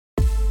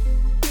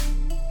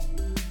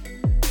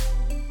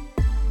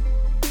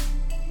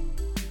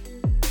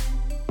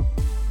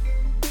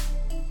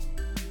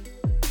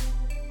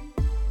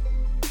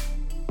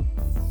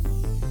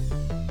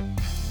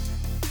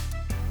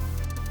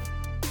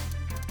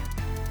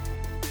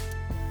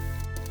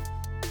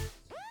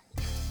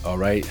All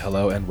right,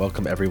 hello and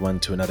welcome everyone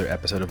to another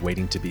episode of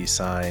Waiting to Be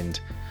Signed,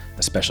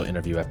 a special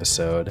interview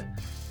episode.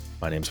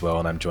 My name's Will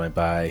and I'm joined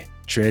by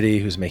Trinity,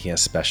 who's making a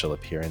special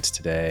appearance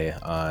today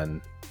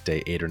on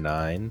day 8 or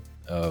 9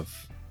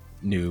 of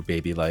new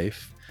baby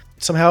life.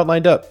 Somehow it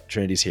lined up.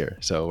 Trinity's here,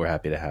 so we're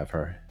happy to have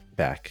her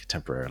back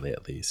temporarily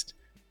at least.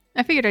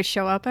 I figured I'd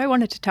show up. I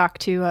wanted to talk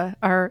to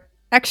our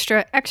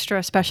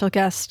extra special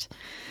guest.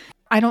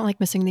 I don't like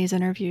missing these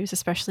interviews,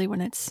 especially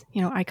when it's,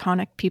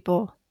 iconic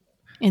people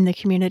in the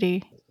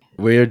community.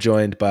 We are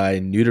joined by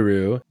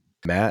Nudoru,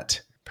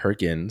 Matt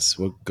Perkins.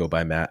 We'll go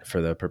by Matt for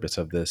the purpose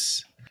of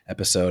this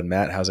episode.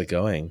 Matt, how's it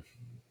going?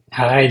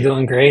 Hi,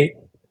 doing great.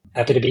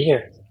 Happy to be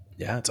here.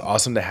 Yeah, it's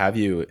awesome to have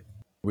you.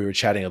 We were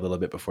chatting a little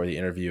bit before the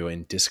interview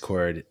in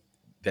Discord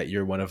that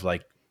you're one of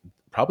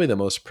probably the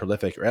most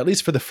prolific, or at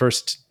least for the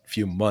first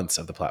few months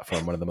of the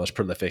platform, one of the most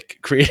prolific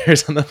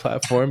creators on the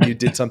platform. You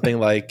did something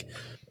like,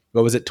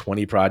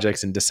 20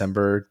 projects in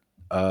December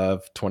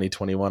of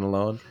 2021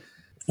 alone?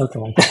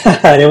 Something like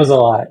that. It was a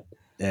lot.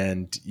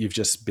 And you've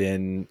just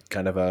been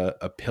kind of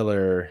a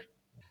pillar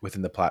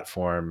within the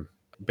platform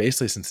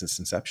basically since its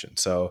inception.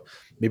 So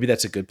maybe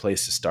that's a good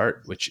place to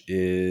start, which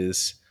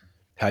is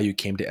how you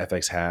came to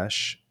FX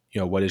Hash.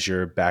 What is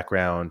your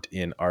background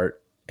in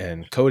art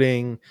and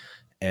coding?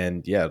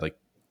 And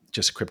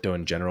just crypto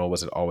in general.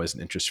 Was it always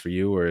an interest for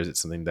you, or is it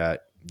something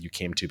that you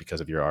came to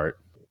because of your art?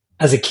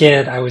 As a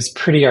kid, I was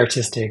pretty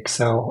artistic.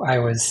 So I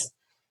was,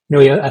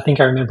 I think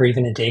I remember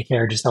even in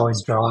daycare, just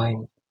always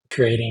drawing,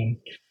 creating,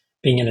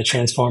 being into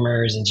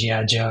Transformers and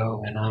G.I.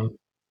 Joe and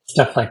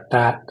stuff like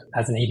that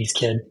as an 80s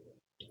kid.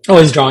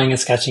 Always drawing and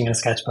sketching in a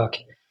sketchbook.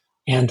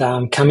 And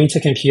coming to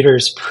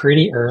computers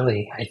pretty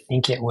early. I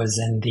think it was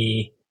in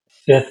the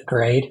 5th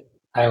grade.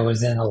 I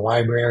was in a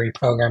library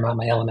program at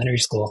my elementary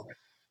school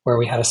where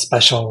we had a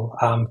special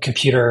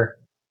computer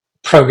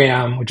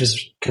program,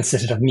 which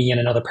consisted of me and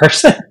another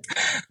person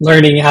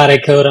learning how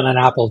to code on an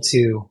Apple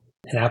II,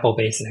 an Apple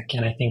Basic.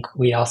 And I think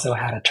we also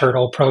had a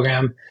Turtle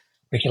program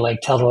where you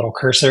could tell the little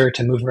cursor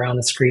to move around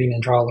the screen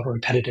and draw little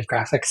repetitive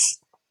graphics.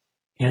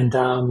 And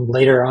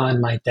later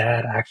on, my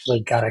dad actually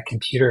got a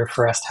computer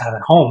for us to have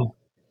at home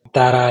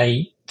that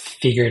I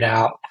figured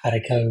out how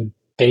to code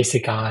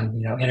BASIC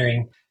on,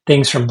 entering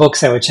things from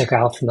books I would check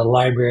out from the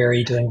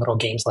library, doing little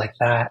games like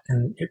that.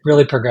 And it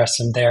really progressed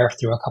from there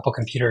through a couple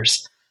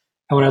computers.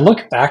 And when I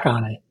look back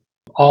on it,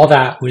 all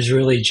that was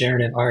really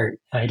generative art.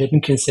 I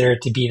didn't consider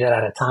it to be that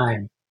at a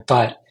time,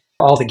 but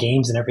all the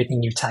games and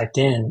everything you typed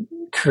in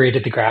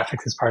created the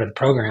graphics as part of the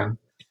program.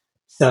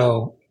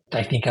 So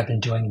I think I've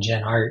been doing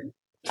gen art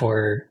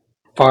for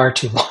far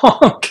too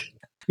long.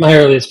 My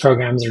earliest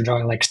programs are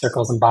drawing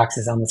circles and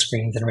boxes on the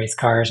screens and race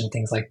cars and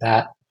things like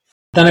that.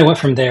 Then I went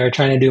from there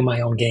trying to do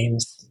my own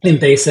games in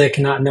BASIC,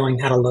 not knowing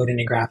how to load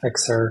any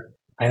graphics, or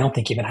I don't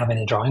think even having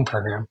a drawing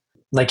program.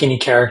 Like any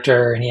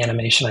character, any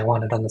animation I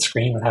wanted on the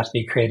screen would have to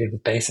be created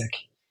with BASIC.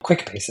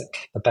 Quick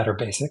BASIC, the better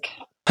BASIC.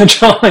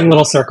 Drawing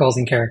little circles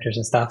and characters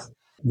and stuff.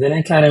 Then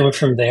I kind of went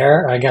from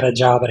there. I got a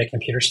job at a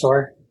computer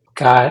store,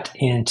 got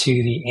into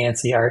the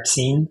ANSI art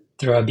scene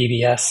through a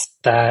BBS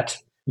that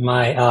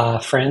my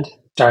friend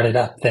started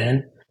up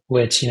then,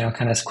 which,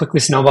 kind of quickly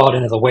snowballed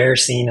into the Where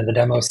scene and the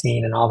demo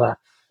scene and all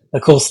the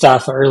cool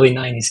stuff an early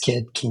 90s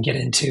kid can get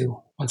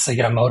into once they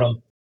get a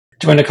modem.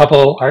 Joined a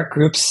couple art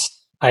groups.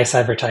 Ice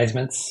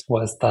Advertisements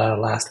was the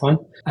last one.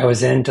 I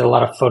was into a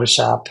lot of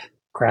Photoshop,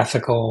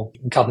 graphical,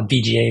 we called them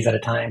VGAs at a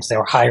time. So they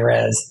were high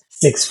res,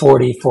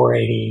 640,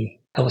 480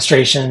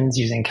 illustrations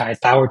using Kai's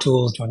power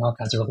tools, doing all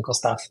kinds of really cool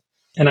stuff.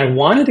 And I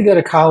wanted to go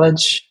to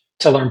college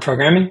to learn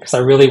programming because I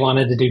really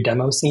wanted to do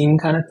demo scene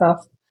kind of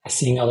stuff.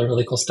 Seeing all the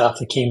really cool stuff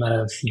that came out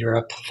of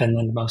Europe,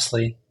 Finland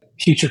mostly,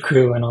 Future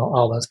Crew and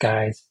all those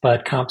guys.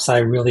 But comp sci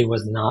really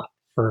was not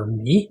for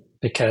me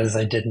because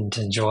I didn't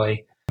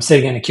enjoy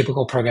sitting in a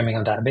cubicle programming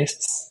on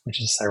databases, which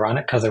is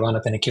ironic because I wound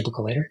up in a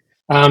cubicle later.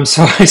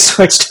 So I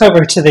switched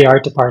over to the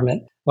art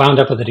department, wound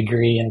up with a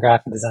degree in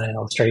graphic design and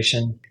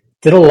illustration,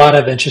 did a lot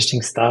of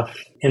interesting stuff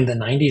in the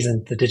 90s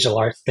in the digital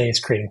art space,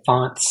 creating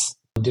fonts,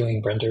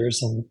 doing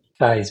renders and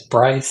guys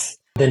Bryce.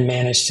 Then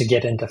managed to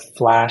get into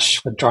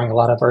Flash with drawing a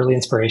lot of early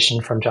inspiration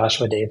from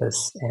Joshua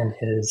Davis and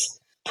his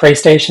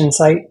PlayStation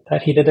site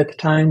that he did at the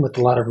time with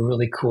a lot of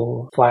really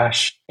cool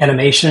Flash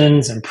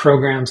animations and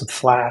programs with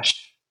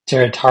Flash.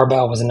 Jared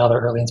Tarbell was another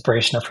early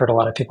inspiration. I've heard a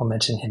lot of people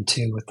mention him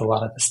too with a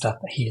lot of the stuff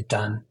that he had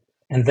done.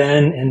 And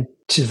then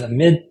into the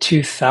mid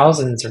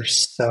 2000s or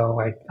so,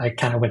 I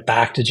kind of went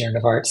back to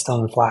generative art, still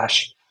in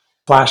Flash.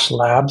 Flash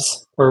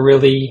labs were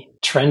really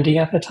trendy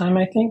at the time,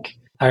 I think.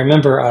 I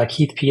remember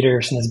Keith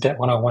Peters and his Bit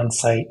 101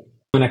 site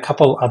and a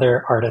couple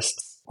other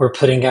artists were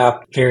putting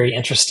up very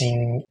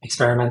interesting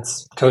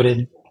experiments,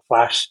 coded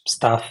Flash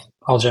stuff,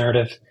 all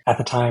generative at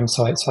the time.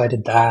 So I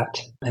did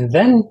that. And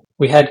then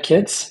we had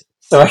kids.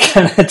 So I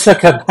kind of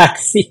took a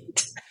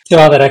backseat to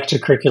all that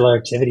extracurricular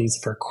activities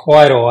for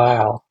quite a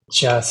while,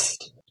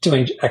 just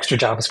doing extra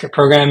JavaScript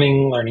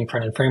programming, learning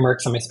front-end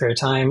frameworks in my spare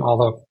time,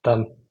 all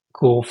the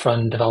cool,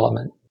 fun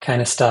development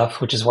kind of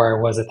stuff, which is where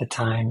I was at the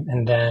time.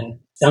 And then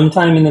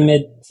sometime in the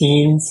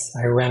mid-teens,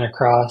 I ran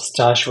across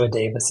Joshua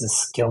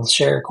Davis's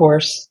Skillshare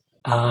course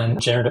on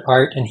generative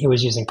art, and he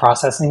was using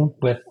processing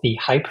with the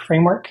Hype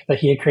framework that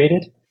he had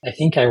created. I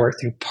think I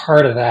worked through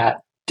part of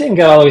that. Didn't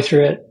get all the way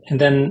through it. And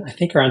then I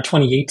think around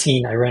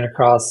 2018, I ran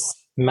across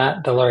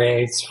Matt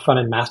Delaurier's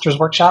Front-End Masters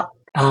workshop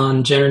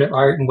on generative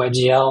art and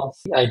WebGL.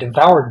 I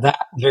devoured that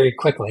very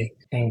quickly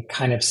and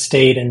kind of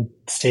stayed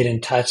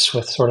in touch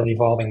with sort of the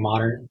evolving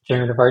modern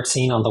generative art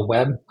scene on the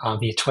web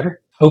via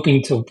Twitter,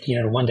 hoping to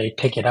one day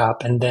pick it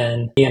up. And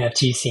then the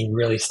NFT scene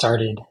really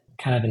started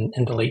kind of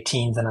in the late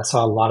teens, and I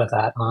saw a lot of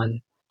that on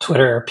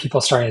Twitter.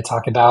 People starting to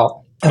talk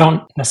about, I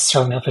don't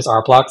necessarily know if it's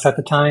art blocks at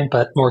the time,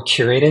 but more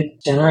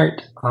curated gen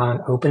art on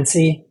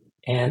OpenSea.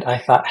 And I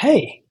thought,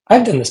 hey,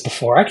 I've done this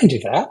before. I can do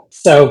that.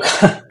 So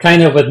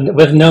kind of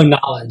with no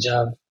knowledge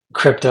of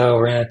crypto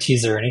or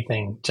NFTs or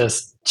anything,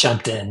 just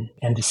jumped in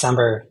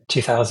December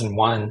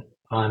 2001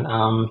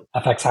 on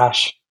FX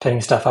Hash,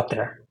 putting stuff up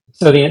there.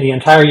 So the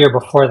entire year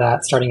before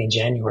that, starting in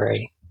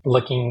January,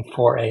 looking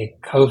for a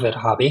COVID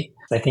hobby.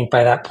 I think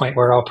by that point,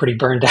 we're all pretty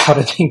burned out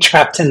of being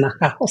trapped in the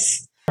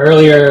house.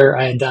 Earlier,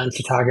 I had done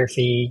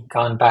photography,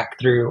 gone back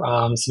through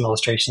some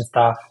illustration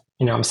stuff.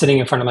 I'm sitting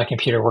in front of my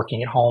computer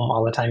working at home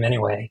all the time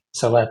anyway.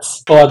 So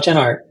let's pull up Gen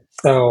Art.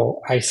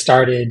 So I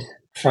started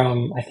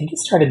I think it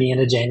started the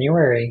end of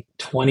January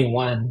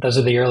 21. Those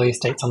are the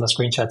earliest dates on the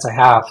screenshots I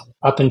have,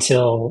 up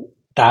until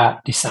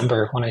that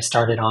December when I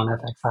started on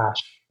FX Hash.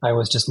 I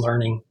was just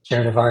learning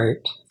generative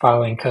art,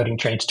 following coding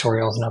train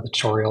tutorials and other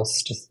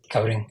tutorials, just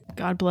coding.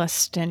 God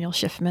bless Daniel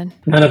Schiffman.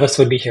 None of us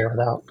would be here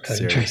without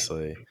coding train.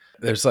 Seriously.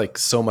 There's like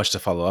so much to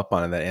follow up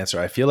on in that answer.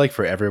 I feel like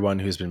for everyone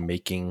who's been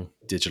making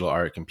digital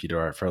art, computer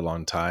art for a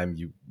long time,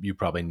 you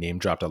probably name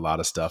dropped a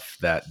lot of stuff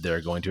that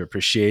they're going to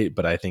appreciate.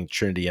 But I think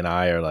Trinity and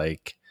I are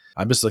like,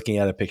 I'm just looking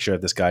at a picture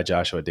of this guy,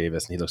 Joshua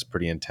Davis, and he looks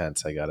pretty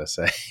intense, I gotta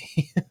say.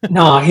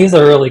 No, he's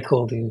a really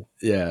cool dude.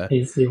 Yeah.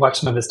 You watch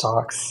some of his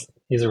talks.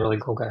 He's a really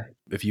cool guy.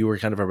 If you were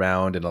kind of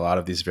around in a lot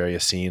of these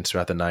various scenes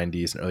throughout the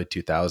 90s and early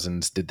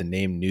 2000s, did the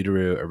name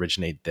Nudoru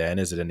originate then?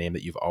 Is it a name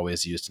that you've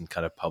always used and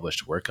kind of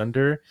published work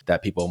under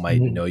that people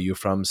might know you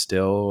from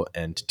still?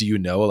 And do you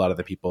know a lot of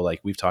the people,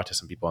 like we've talked to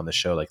some people on the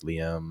show, like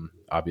Liam,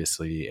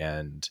 obviously,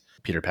 and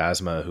Peter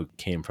Pasma, who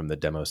came from the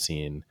demo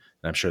scene.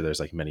 And I'm sure there's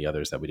like many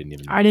others that we didn't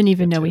even I didn't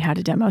even know we had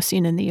a demo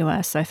scene in the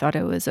US. I thought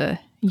it was a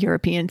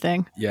European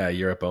thing. Yeah,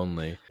 Europe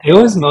only. It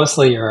was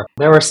mostly Europe.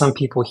 There were some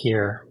people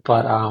here,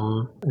 but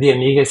the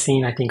Amiga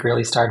scene, I think,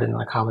 really started in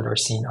the Commodore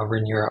scene over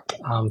in Europe.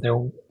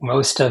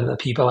 Most of the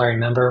people I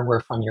remember were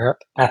from Europe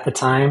at the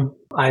time.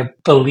 I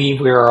believe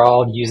we were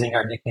all using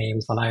our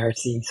nicknames on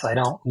IRC, so I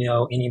don't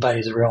know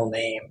anybody's real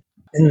name.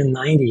 In the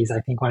 90s, I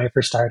think when I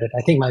first started,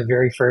 I think my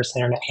very first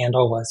internet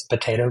handle was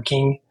Potato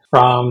King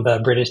from the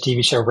British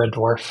TV show Red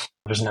Dwarf.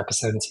 There's an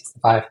episode in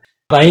season 5.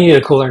 But I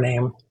needed a cooler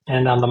name.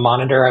 And on the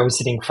monitor I was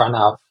sitting in front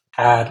of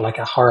had like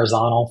a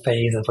horizontal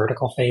phase and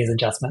vertical phase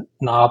adjustment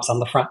knobs on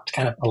the front to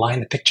kind of align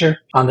the picture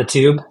on the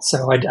tube.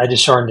 So I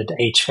just shortened it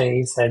to H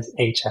phase, as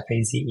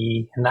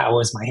HFAZE, and that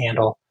was my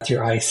handle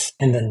through ICE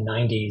in the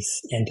 90s.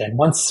 And then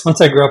once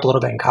I grew up a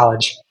little bit in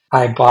college,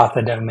 I bought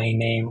the domain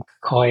name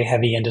Koi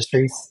Heavy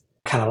Industries,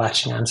 kind of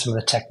latching on some of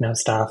the techno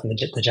stuff and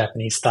the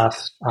Japanese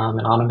stuff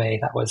and anime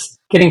that was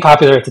getting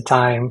popular at the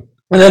time.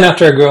 And then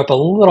after I grew up a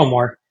little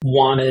more,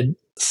 wanted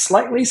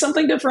slightly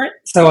something different.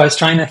 So I was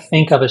trying to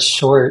think of a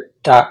short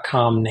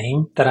 .com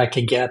name that I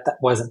could get that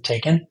wasn't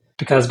taken,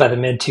 because by the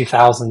mid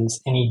 2000s,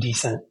 any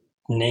decent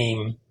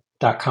name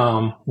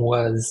 .com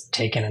was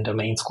taken and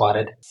domain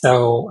squatted.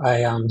 So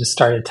I just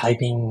started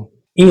typing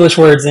English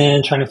words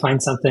in, trying to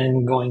find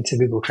something, going to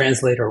Google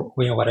Translate or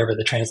whatever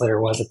the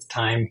translator was at the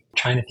time,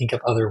 trying to think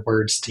of other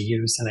words to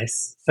use. And I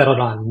settled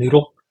on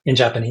noodle in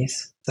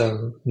Japanese,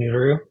 so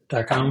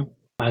Nudoru.com.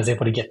 I was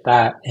able to get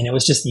that, and it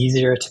was just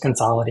easier to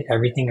consolidate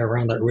everything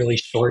around that really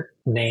short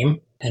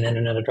name and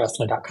internet address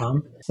and a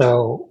 .com.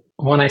 So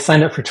when I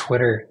signed up for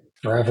Twitter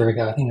forever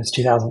ago, I think it was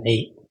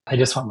 2008, I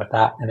just went with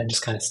that, and it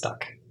just kind of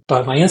stuck.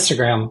 But my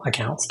Instagram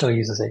account still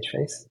uses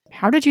HFace.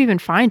 How did you even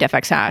find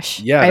FX Hash?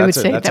 Yeah, I would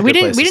say that we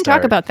didn't talk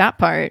start. about that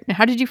part.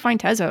 How did you find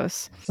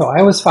Tezos? So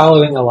I was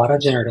following a lot of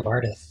generative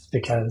artists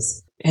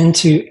because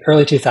into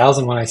early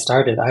 2000 when I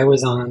started, I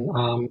was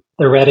on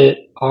the Reddit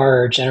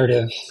R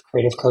generative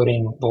creative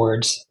coding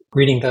boards,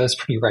 reading those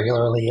pretty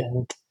regularly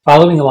and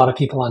following a lot of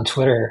people on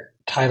Twitter,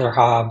 Tyler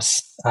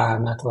Hobbs,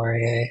 Matt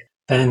Laurier,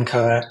 Ben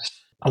Coates,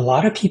 a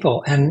lot of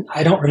people. And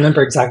I don't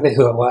remember exactly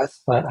who it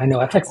was, but I know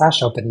FX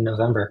Hash opened in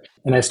November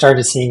and I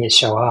started seeing it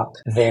show up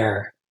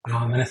there.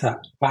 And I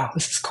thought, wow,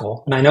 this is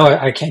cool. And I know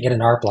I can't get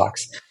in art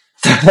blocks.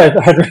 So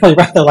I'd really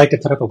rather like to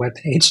put up a web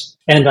page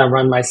and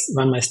run my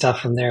stuff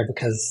from there,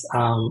 because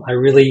I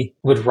really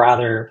would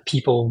rather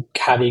people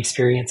have the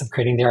experience of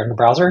creating the art in the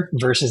browser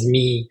versus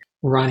me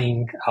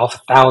running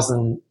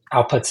 1,000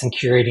 outputs and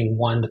curating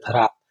one to put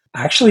up.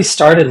 I actually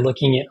started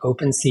looking at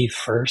OpenSea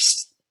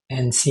first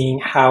and seeing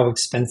how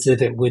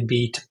expensive it would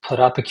be to put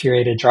up a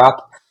curated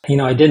drop.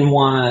 I didn't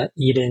want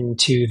to eat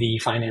into the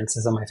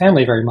finances of my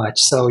family very much.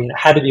 So, it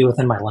had to be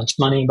within my lunch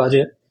money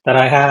budget. that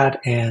I had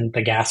and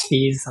the gas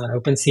fees on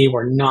OpenSea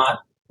were not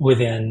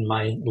within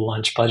my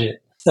lunch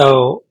budget.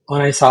 So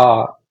when I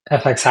saw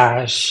FX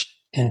Hash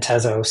and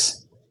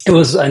Tezos, it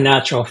was a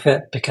natural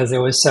fit because it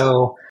was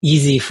so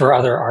easy for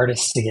other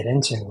artists to get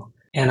into.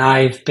 And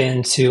I've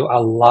been to a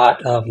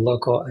lot of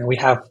local, and we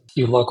have a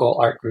few local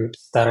art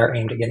groups that are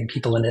aimed at getting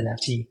people into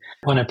NFT.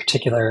 One in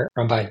particular,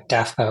 run by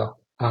DAFCO,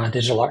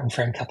 Digital Art and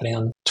Frame Company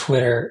on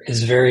Twitter,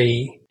 is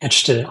very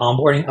interested in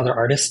onboarding other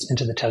artists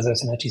into the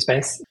Tezos NFT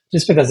space,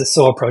 just because it's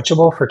so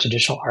approachable for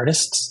traditional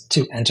artists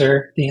to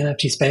enter the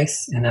NFT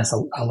space and as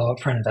a low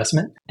upfront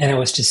investment. And it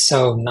was just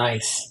so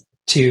nice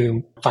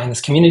to find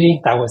this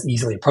community that was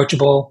easily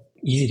approachable,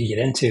 easy to get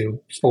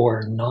into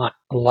for not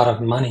a lot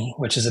of money,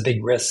 which is a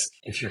big risk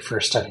if you're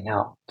first starting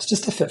out. It's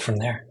just a fit from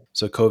there.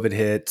 So COVID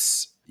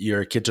hits,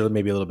 your kids are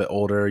maybe a little bit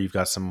older, you've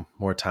got some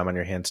more time on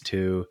your hands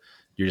too.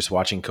 You're just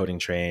watching Coding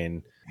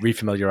Train,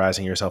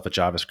 refamiliarizing yourself with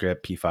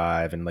JavaScript,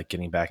 P5, and like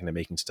getting back into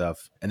making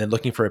stuff, and then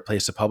looking for a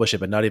place to publish it,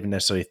 but not even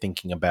necessarily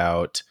thinking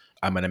about,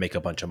 I'm going to make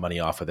a bunch of money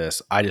off of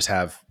this. I just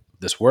have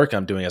this work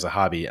I'm doing as a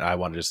hobby, and I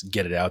want to just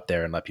get it out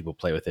there and let people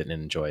play with it and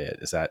enjoy it.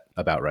 Is that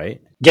about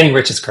right? Getting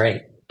rich is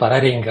great, but I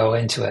didn't go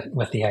into it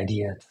with the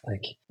idea to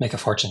like make a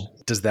fortune.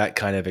 Does that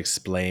kind of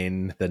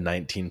explain the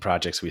 19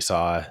 projects we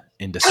saw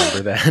in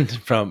December then?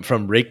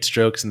 from Raked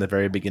Strokes in the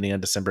very beginning on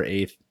December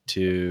 8th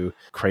to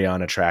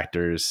Crayon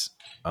Attractors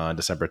on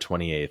December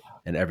 28th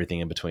and everything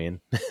in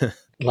between?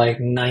 Like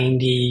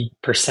 90%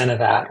 of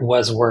that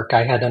was work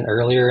I had done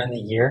earlier in the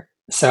year.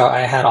 So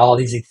I had all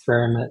these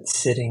experiments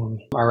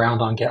sitting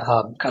around on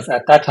GitHub because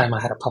at that time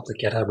I had a public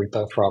GitHub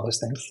repo for all those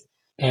things.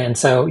 And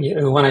so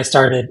when I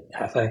started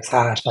FX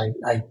Hash,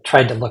 I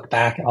tried to look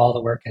back at all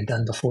the work I'd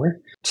done before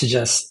to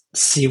just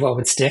see what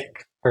would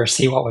stick or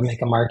see what would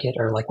make a market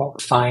or like what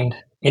would find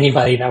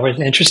anybody that was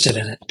interested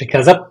in it.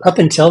 Because up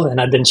until then,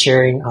 I'd been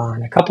sharing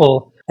on a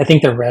couple, I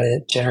think the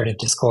Reddit, generative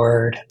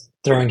Discord,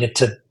 throwing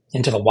it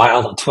into the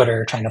wild on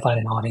Twitter, trying to find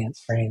an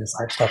audience for any of this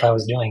art stuff I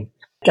was doing.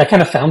 I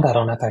kind of found that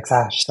on FX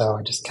Hash. So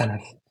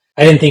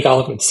I didn't think all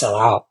of it would sell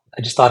out.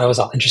 I just thought it was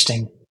all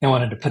interesting. I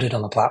wanted to put it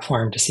on the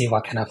platform to see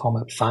what kind of home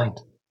it would find.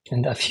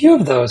 And a few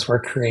of those were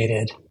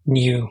created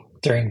new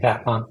during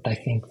that month. I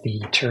think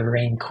the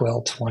Terrain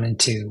Quilt 1 and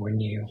 2 were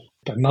new.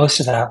 But most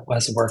of that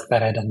was work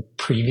that I'd done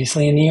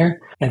previously in the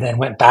year and then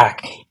went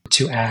back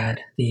to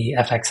add the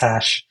FX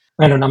Hash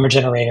random number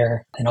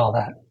generator and all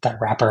that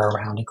wrapper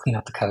around and clean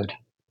up the code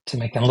to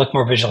make them look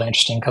more visually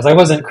interesting. Because I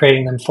wasn't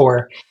creating them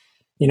for,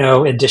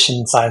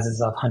 edition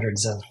sizes of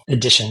hundreds of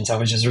editions. I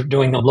was just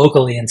doing them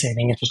locally and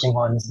saving interesting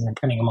ones and then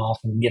printing them off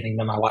and giving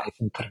them to my wife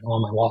and putting them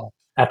on my wall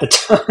at the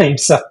time.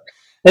 So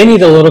they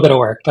need a little bit of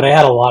work, but I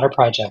had a lot of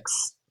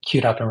projects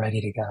queued up and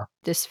ready to go.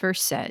 This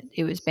first set,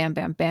 it was bam,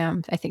 bam,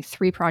 bam. I think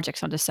 3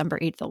 projects on December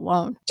 8th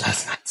alone.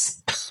 That's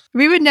nice.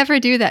 We would never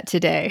do that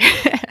today.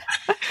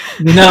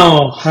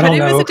 No, I don't know.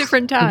 But it was a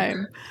different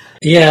time.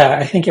 Yeah,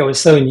 I think it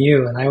was so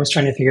new and I was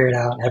trying to figure it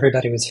out and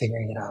everybody was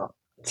figuring it out.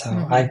 So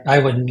I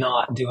would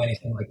not do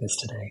anything like this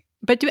today.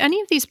 But do any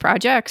of these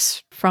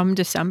projects from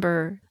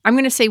December, I'm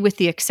going to say with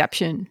the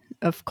exception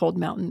of Cold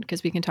Mountain,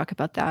 because we can talk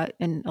about that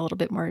in a little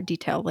bit more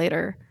detail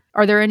later,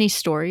 are there any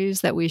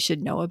stories that we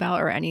should know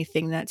about or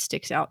anything that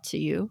sticks out to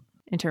you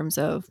in terms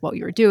of what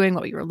you were doing,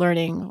 what you were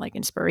learning, like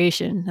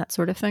inspiration, that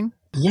sort of thing?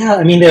 Yeah,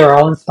 I mean, they were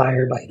all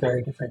inspired by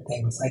very different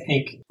things. I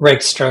think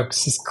Rake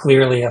Strokes is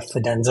clearly a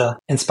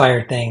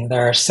Fidenza-inspired thing.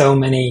 There are so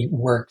many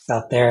works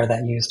out there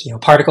that used,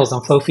 particles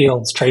on flow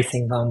fields,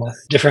 tracing them with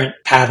different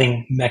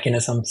pathing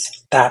mechanisms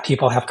that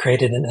people have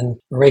created. And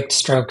Rake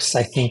Strokes,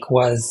 I think, it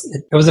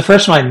was the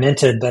first one I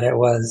minted, but it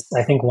was,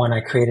 I think, one I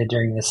created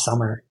during this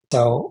summer.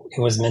 So it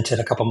was minted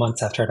a couple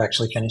months after I'd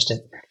actually finished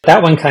it.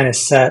 That one kind of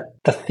set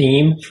the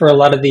theme for a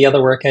lot of the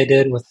other work I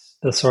did with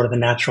the sort of the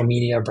natural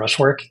media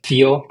brushwork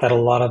feel that a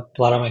lot of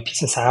my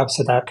pieces have.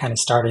 So that kind of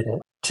started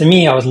it. To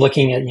me, I was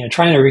looking at,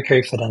 trying to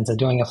recreate Fidenza,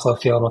 doing a flow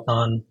field with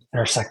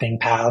non-intersecting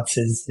paths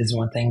is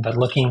one thing, but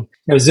looking,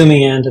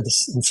 zooming into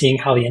this and seeing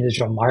how the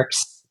individual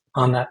marks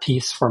on that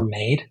piece were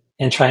made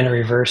and trying to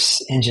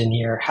reverse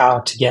engineer how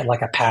to get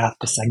like a path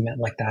to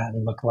segment like that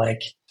and look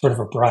like sort of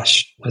a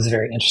brush was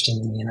very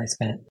interesting to me. And I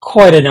spent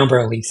quite a number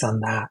of weeks on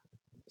that.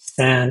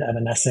 Sand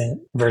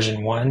Evanescent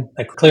version 1.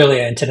 Like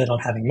clearly I intended on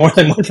having more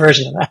than one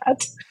version of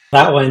that.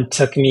 That one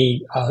took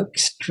me an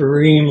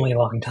extremely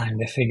long time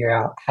to figure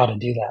out how to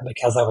do that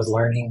because I was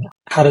learning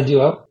how to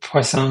do a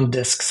Poisson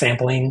disk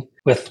sampling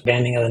with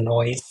banding of the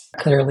noise.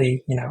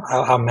 Clearly,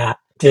 how Matt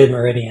did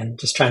Meridian,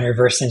 just trying to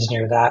reverse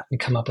engineer that and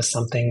come up with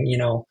something,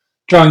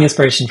 drawing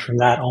inspiration from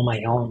that on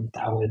my own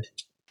that would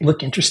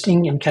look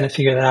interesting and kind of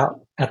figure that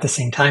out at the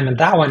same time. And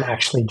that one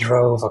actually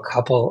drove a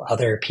couple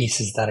other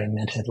pieces that I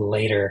minted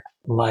later,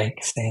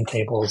 like Sand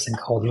Tables and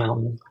Cold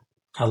Mountain.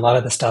 A lot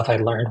of the stuff I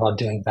learned while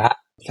doing that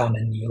found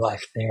a new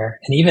life there.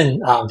 And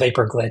even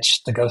Vapor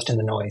Glitch, The Ghost in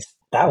the Noise.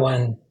 That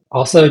one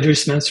also drew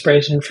some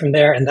inspiration from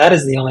there. And that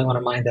is the only one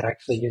of mine that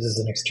actually uses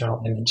an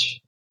external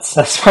image.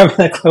 So that's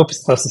probably the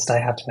closest I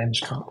have to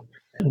image comp.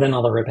 And then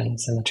all the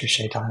ribbons and the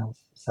touche tiles.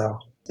 So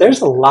there's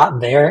a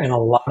lot there, and a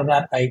lot of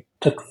that I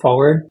took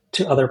forward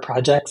to other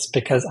projects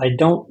because I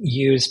don't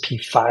use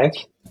P5.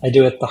 I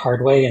do it the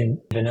hard way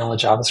in vanilla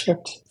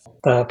JavaScript.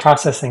 The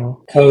processing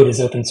code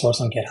is open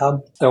source on GitHub.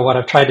 So what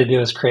I've tried to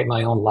do is create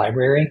my own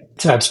library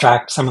to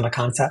abstract some of the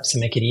concepts and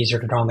make it easier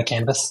to draw on the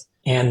canvas,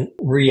 and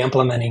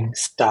re-implementing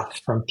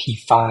stuff from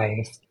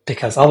P5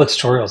 because all the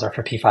tutorials are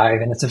for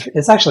P5, and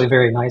it's actually a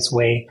very nice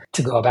way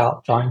to go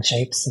about drawing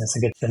shapes, and it's a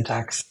good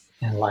syntax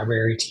and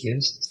library to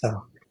use.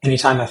 So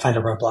anytime I find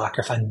a roadblock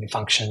or find a new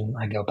function,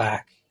 I go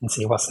back and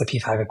see what's the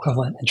P5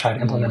 equivalent and try to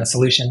implement a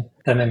solution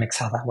that mimics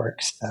how that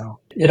works. So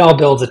it all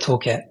builds a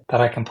toolkit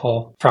that I can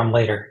pull from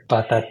later,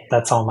 but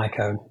that's all my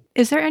code.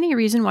 Is there any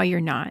reason why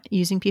you're not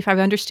using P5?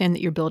 I understand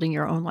that you're building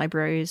your own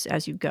libraries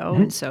as you go,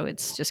 and so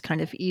it's just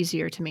kind of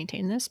easier to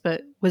maintain this,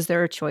 but was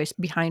there a choice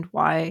behind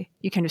why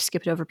you kind of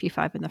skipped over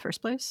P5 in the first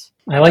place?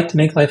 I like to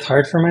make life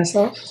hard for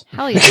myself.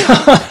 Hell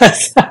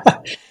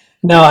yeah.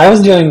 No, I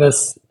was doing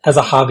this as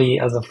a hobby,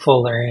 as a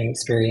full learning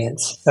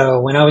experience.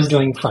 So when I was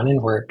doing front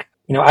end work,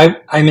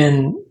 I'm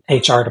in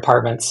HR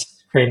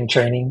departments creating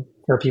training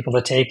for people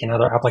to take and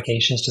other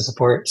applications to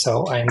support.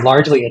 So I'm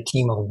largely a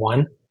team of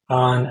one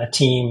on a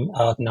team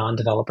of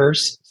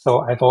non-developers.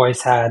 So I've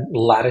always had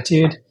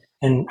latitude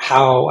in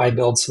how I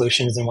build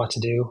solutions and what to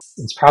do.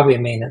 It's probably a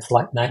maintenance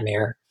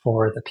nightmare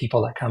for the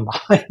people that come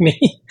behind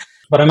me,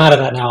 but I'm out of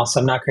that now. So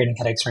I'm not creating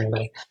headaches for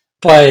anybody.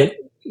 But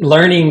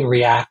learning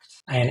React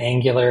and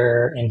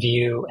Angular and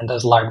Vue and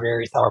those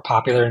libraries that were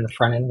popular in the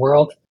front end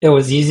world, it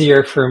was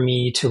easier for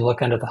me to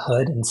look under the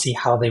hood and see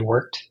how they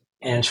worked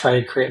and try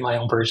to create my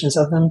own versions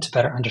of them to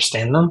better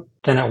understand them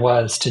than it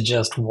was to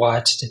just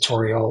watch a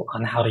tutorial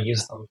on how to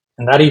use them.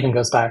 And that even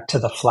goes back to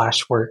the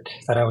Flash work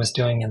that I was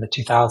doing in the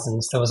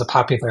 2000s. There was a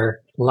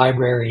popular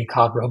library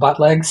called Robot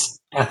Legs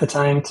at the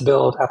time to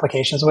build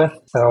applications with.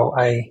 So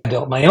I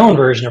built my own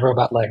version of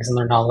Robot Legs and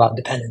learned all about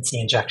dependency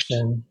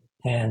injection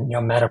and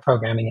meta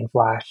programming in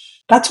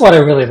Flash. That's what I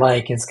really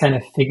like, is kind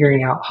of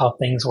figuring out how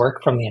things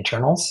work from the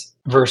internals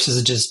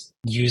versus just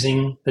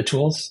using the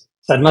tools.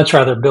 So I'd much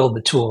rather build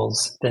the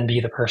tools than be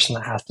the person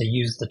that has to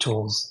use the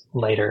tools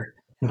later.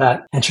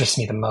 That interests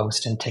me the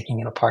most in taking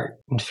it apart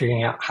and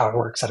figuring out how it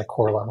works at a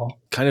core level.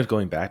 Kind of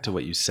going back to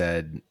what you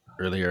said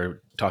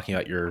earlier, talking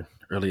about your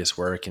earliest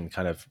work and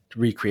kind of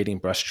recreating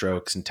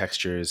brushstrokes and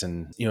textures.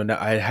 And,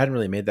 I hadn't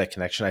really made that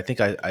connection. I think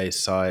I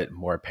saw it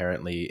more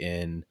apparently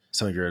in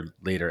some of your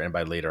later, and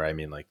by later, I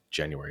mean like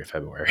January,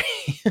 February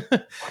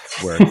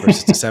work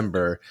versus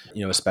December,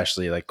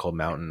 especially like Cold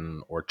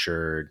Mountain,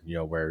 Orchard,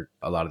 where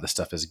a lot of the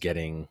stuff is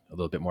getting a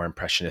little bit more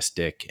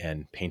impressionistic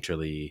and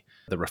painterly,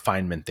 the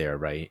refinement there,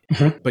 right?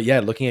 Mm-hmm. But yeah,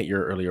 looking at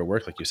your earlier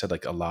work, like you said,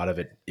 like a lot of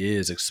it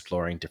is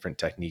exploring different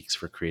techniques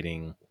for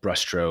creating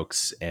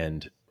brushstrokes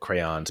and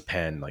crayons,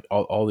 pen, like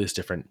all these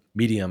different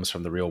mediums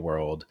from the real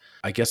world.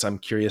 I guess I'm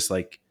curious,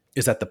 like,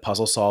 is that the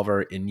puzzle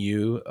solver in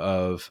you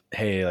of,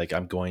 hey, like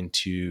I'm going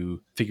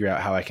to figure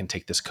out how I can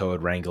take this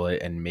code, wrangle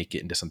it, and make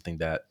it into something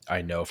that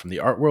I know from the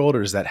art world?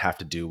 Or does that have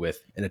to do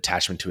with an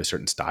attachment to a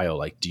certain style?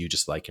 Like, do you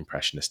just like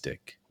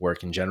impressionistic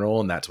work in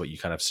general, and that's what you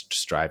kind of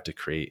strive to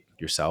create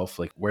yourself?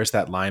 Like, where's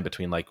that line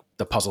between like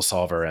the puzzle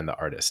solver and the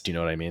artist? Do you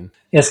know what I mean?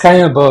 It's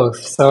kind of both.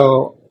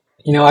 So,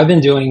 I've been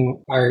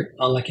doing art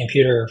on the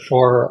computer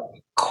for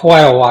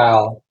quite a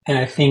while, and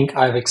I think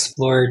I've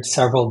explored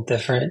several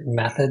different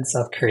methods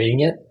of creating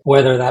it,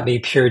 whether that be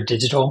pure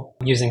digital,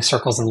 using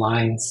circles and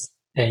lines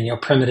and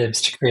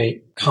primitives to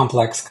create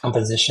complex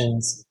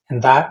compositions.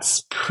 And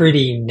that's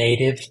pretty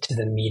native to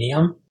the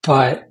medium.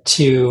 But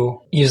to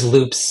use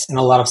loops and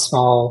a lot of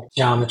small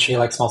geometry,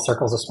 like small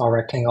circles or small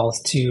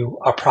rectangles, to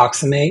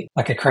approximate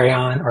like a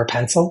crayon or a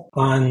pencil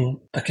on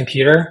a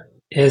computer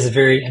is a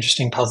very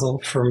interesting puzzle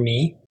for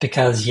me,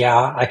 because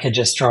I could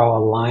just draw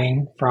a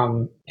line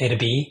from A to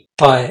B,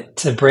 but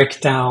to break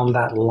down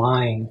that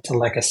line to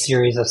like a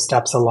series of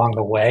steps along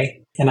the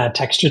way and add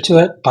texture to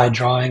it by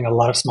drawing a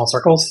lot of small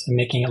circles and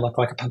making it look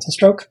like a pencil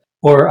stroke,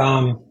 or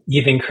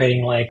even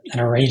creating like an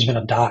arrangement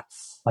of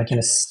dots like in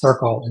a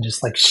circle and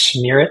just like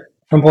smear it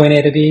from point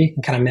A to B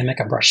and kind of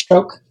mimic a brush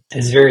stroke,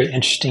 is very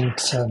interesting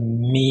to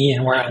me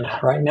and where I'm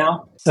at right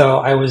now. So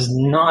I was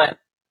not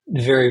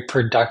very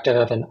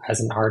productive as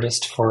an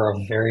artist for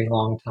a very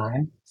long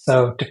time.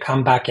 So to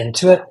come back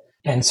into it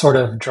and sort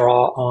of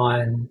draw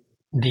on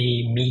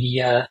the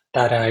media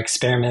that I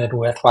experimented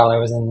with while I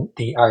was in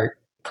the art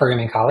program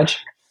in college,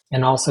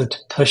 and also to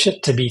push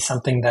it to be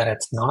something that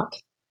it's not.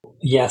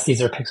 Yes,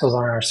 these are pixels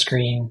on our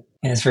screen,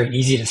 and it's very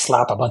easy to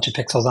slap a bunch of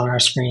pixels on our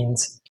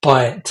screens,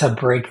 but to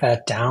break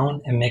that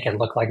down and make it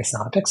look like it's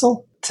not a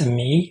pixel, to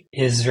me,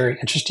 is very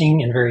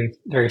interesting and very,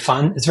 very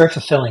fun. It's very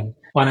fulfilling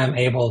when I'm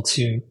able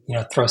to,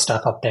 throw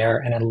stuff up there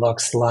and it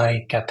looks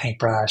like a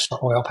paintbrush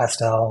or oil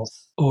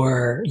pastels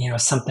or,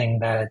 something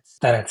that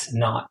it's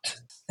not.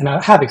 And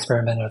I have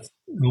experimented with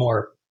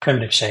more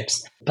primitive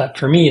shapes, but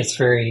for me, it's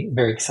very,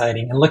 very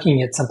exciting. And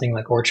looking at something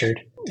like Orchard,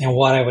 and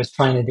what I was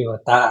trying to do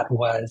with that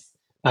was,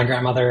 my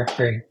grandmother,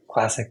 very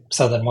classic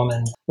Southern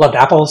woman, loved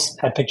apples,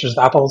 had pictures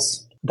of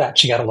apples that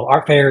she got at little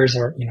art fairs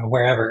or,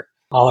 wherever.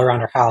 all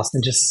around our house,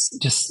 and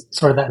just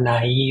sort of that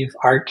naive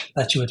art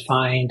that you would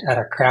find at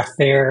a craft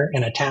fair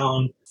in a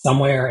town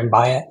somewhere and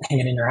buy it, hang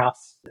it in your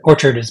house.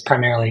 Orchard is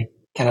primarily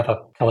kind of a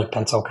colored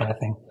pencil kind of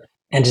thing,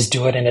 and just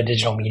do it in a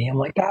digital medium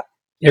like that.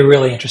 It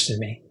really interested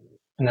me,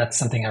 and that's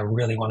something I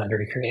really wanted to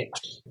recreate.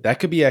 That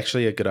could be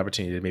actually a good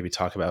opportunity to maybe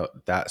talk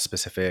about that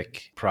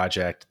specific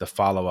project, the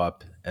follow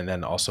up, and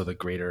then also the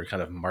greater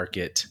kind of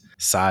market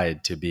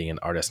side to being an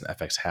artist in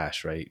FX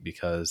Hash, right?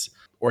 Because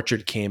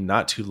Orchard came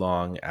not too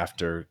long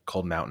after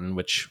Cold Mountain,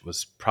 which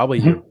was probably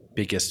your Mm-hmm.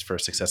 biggest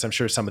first success. I'm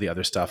sure some of the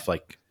other stuff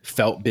like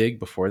felt big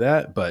before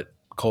that, but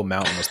Cold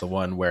Mountain was the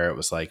one where it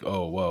was like,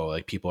 oh, whoa,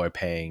 like people are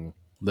paying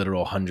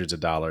literal hundreds of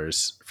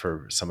dollars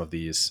for some of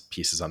these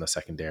pieces on the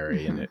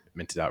secondary, and Mm-hmm. it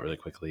minted out really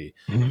quickly.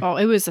 Mm-hmm. Well,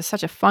 it was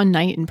such a fun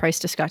night in price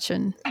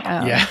discussion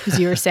Yeah. because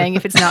you were saying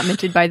if it's not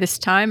minted by this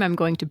time, I'm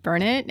going to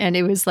burn it. And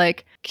it was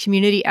like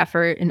community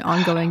effort and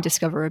ongoing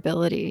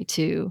discoverability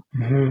to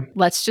Mm-hmm.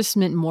 let's just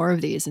mint more of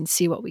these and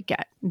see what we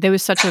get. There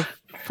was such a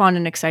fun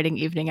and exciting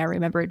evening. I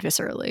remember it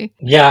viscerally.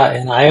 Yeah,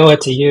 and I owe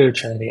it to you,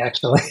 Trinity,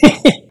 actually.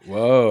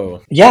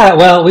 Whoa. Yeah,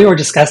 well, we were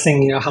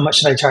discussing, how much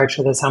should I charge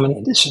for this? How many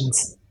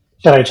editions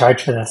should I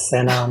charge for this?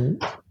 And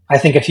I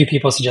think a few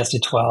people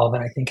suggested 12,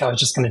 and I think I was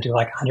just going to do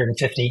like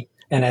 150.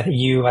 And I think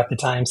you at the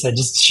time said,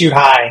 just shoot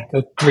high,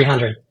 go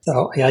 300.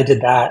 So yeah, I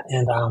did that.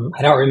 And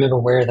I don't remember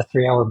where the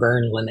 3 hour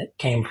burn limit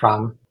came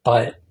from,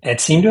 but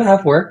it seemed to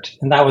have worked.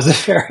 And that was a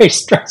very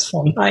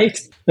stressful night.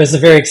 It was a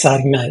very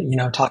exciting night,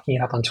 talking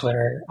it up on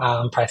Twitter,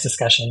 price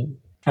discussion,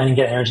 trying to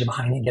get energy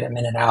behind it, get it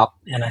minted out.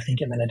 And I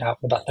think it minted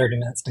out with about 30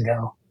 minutes to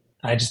go.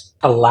 I just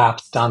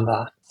collapsed on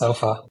the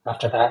sofa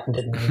after that and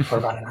didn't move for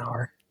about an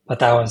hour. But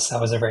that was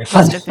a very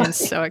fun Must have been night.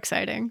 so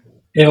exciting.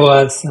 It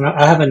was, and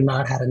I haven't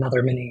not had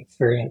another mini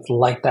experience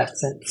like that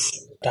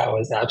since. That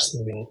was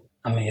absolutely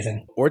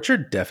amazing.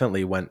 Orchard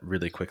definitely went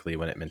really quickly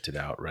when it minted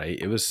out, right?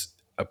 It was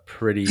a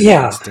pretty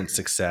Yeah. instant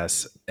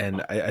success.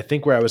 And I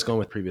think where I was going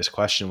with previous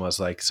question was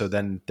like, so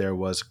then there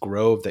was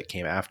Grove that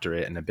came after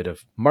it and a bit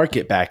of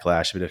market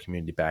backlash, a bit of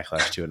community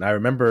backlash to it. And I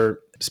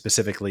remember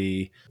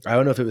specifically, I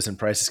don't know if it was in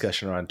price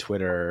discussion or on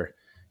Twitter,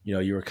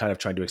 you were kind of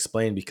trying to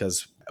explain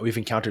because we've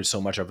encountered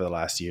so much over the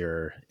last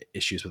year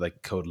issues with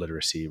like code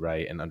literacy,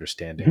 right? And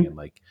understanding. Mm-hmm. And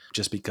like,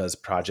 just because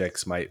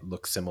projects might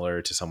look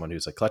similar to someone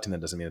who's like collecting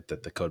them doesn't mean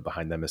that the code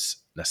behind them is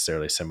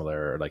necessarily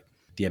similar, or like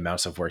the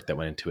amounts of work that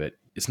went into it.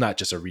 It's not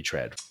just a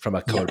retread from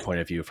a code Yep. point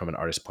of view, from an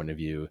artist point of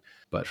view,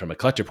 but from a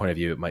collector point of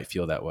view, it might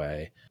feel that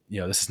way.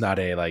 This is not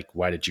a like,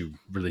 why did you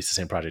release the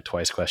same project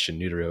twice question,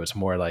 Nudoru. It's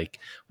more like,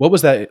 what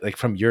was that like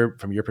from your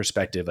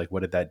perspective? Like,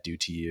 what did that do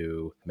to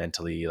you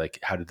mentally? Like,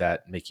 how did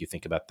that make you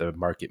think about the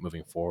market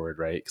moving forward?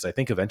 Right? Because I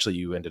think eventually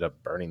you ended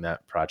up burning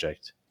that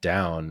project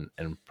down,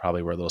 and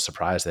probably were a little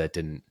surprised that it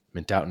didn't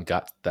mint out and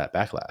got that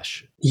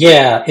backlash.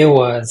 Yeah, it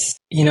was.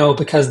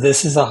 Because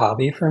this is a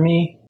hobby for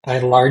me, I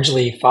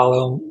largely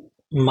follow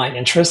my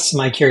interests,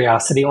 my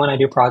curiosity when I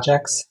do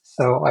projects.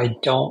 So I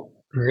don't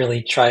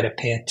really try to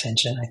pay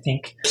attention, I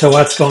think, to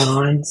what's going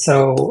on.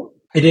 So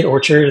I did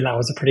Orchard and that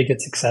was a pretty good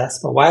success.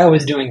 But while I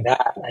was doing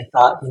that, I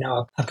thought,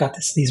 I've got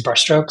these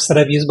brush strokes that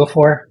I've used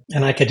before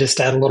and I could just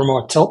add a little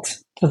more tilt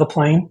to the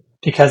plane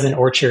because in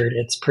Orchard,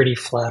 it's pretty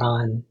flat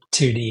on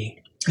 2D.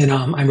 And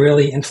I'm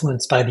really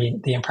influenced by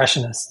the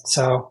Impressionists.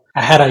 So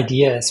I had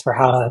ideas for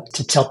how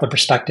to tilt the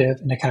perspective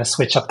and to kind of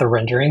switch up the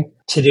rendering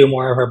to do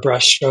more of a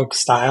brushstroke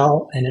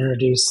style and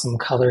introduce some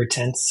color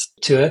tints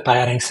to it by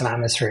adding some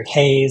atmospheric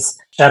haze,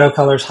 shadow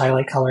colors,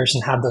 highlight colors,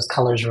 and have those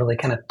colors really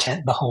kind of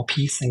tint the whole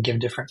piece and give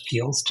different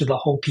feels to the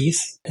whole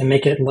piece and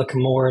make it look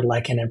more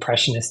like an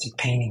impressionistic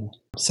painting.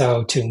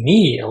 So to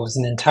me, it was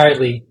an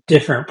entirely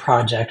different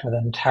project with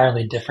an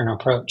entirely different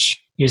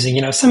approach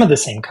using, some of the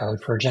same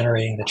code for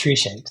generating the tree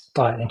shapes,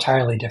 but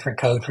entirely different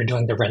code for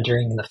doing the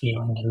rendering and the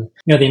feeling. And,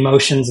 the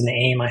emotions and the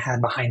aim I had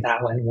behind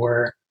that one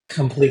were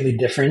completely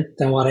different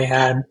than what I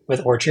had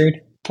with Orchard.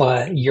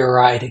 But you're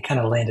right, it kind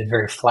of landed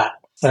very flat.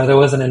 So there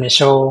was an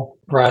initial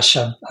rush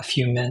of a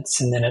few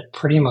minutes and then it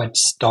pretty much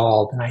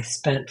stalled. And I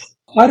spent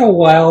quite a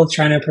while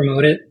trying to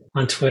promote it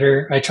on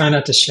Twitter. I try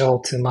not to shill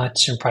too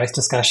much in price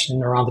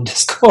discussion around the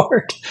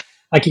Discord.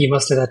 I keep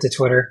most of that to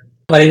Twitter.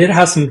 But I did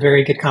have some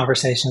very good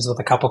conversations with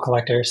a couple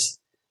collectors.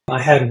 I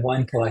had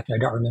one collector, I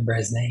don't remember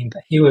his name,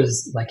 but he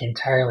was like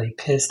entirely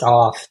pissed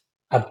off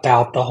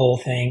about the whole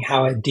thing,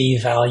 how it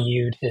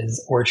devalued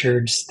his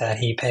orchards that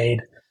he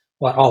paid,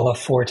 what all of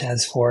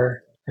Fortes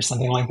for, or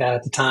something like that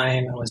at the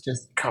time, and was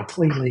just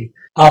completely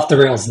off the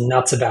rails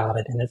nuts about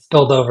it. And it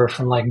spilled over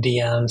from like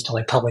DMs to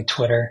like public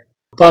Twitter.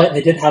 But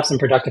I did have some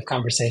productive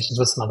conversations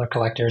with some other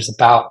collectors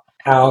about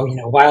how,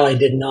 while I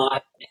did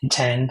not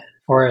intend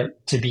for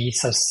it to be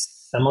so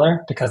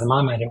similar, because in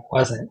my mind it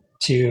wasn't,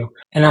 to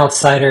an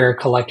outsider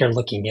collector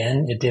looking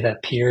in, it did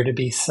appear to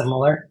be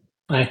similar.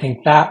 And I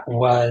think that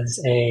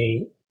was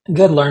a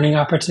good learning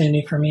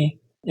opportunity for me.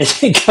 It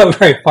didn't go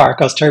very far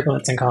because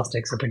turbulence and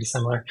caustics are pretty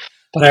similar.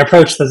 but I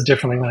approached those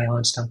differently when I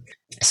launched them.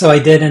 So I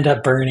did end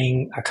up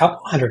burning a couple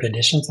hundred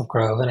editions of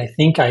Grove, and I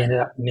think I ended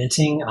up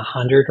minting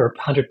 100 or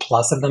 100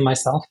 plus of them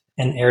myself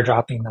and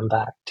airdropping them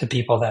back to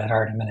people that had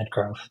already minted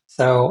Grove.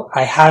 So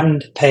I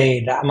hadn't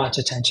paid that much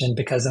attention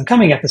because I'm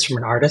coming at this from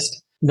an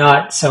artist,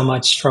 not so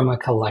much from a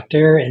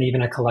collector, and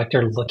even a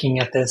collector looking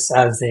at this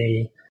as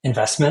a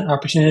investment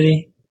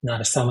opportunity,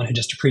 not as someone who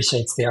just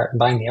appreciates the art and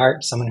buying the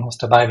art, someone who wants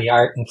to buy the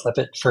art and flip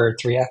it for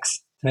 3x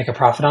to make a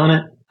profit on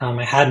it.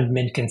 I hadn't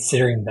been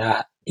considering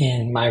that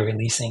in my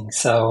releasing.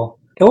 So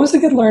it was a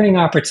good learning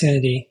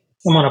opportunity,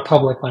 somewhat a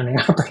public learning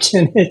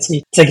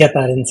opportunity to get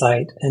that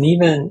insight. And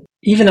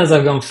even as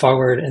I've gone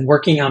forward and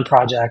working on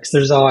projects,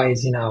 there's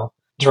always,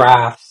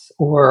 drafts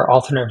or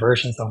alternate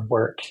versions of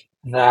work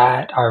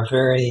that are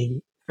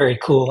very, very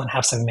cool and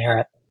have some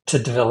merit to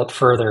develop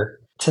further,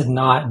 to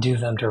not do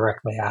them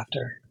directly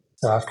after.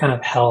 So I've kind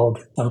of held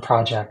some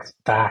projects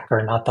back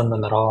or not done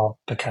them at all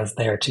because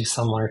they are too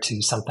similar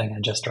to something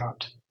I just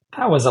dropped.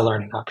 That was a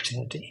learning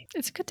opportunity.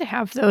 It's good to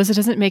have those. It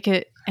doesn't make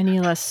it any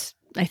less,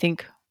 I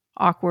think,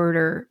 awkward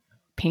or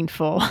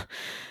painful.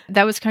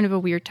 That was kind of a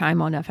weird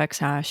time on FX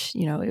Hash.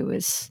 It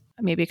was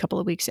maybe a couple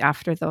of weeks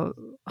after the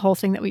whole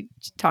thing that we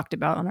talked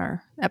about on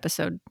our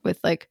episode with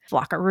like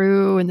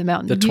Flockaroo and the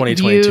Mountain The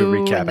 2022 View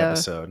recap and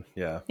episode.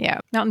 Yeah.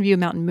 Mountain View,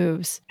 Mountain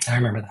Moves. I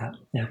remember that.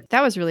 Yeah.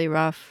 That was really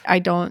rough. I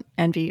don't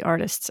envy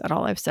artists at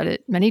all. I've said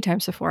it many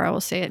times before. I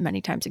will say it many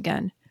times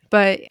again.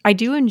 But I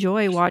do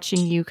enjoy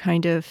watching you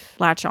kind of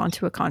latch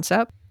onto a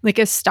concept, like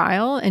a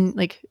style, and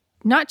like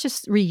not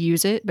just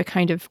reuse it, but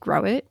kind of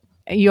grow it.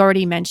 You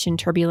already mentioned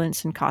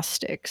turbulence and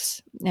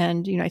caustics.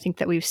 And, I think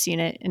that we've seen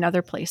it in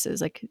other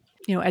places, like,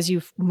 as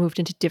you've moved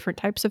into different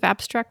types of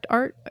abstract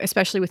art,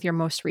 especially with your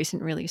most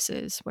recent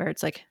releases, where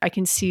it's like, I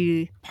can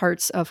see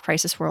parts of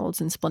Crisis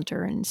Worlds and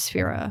Splinter and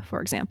Sphera, for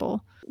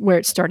example, where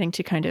it's starting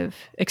to kind of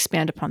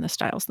expand upon the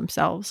styles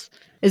themselves.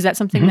 Is that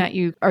something that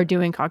you are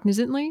doing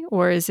cognizantly,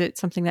 or is it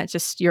something that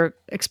just you're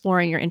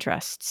exploring your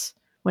interests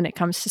when it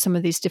comes to some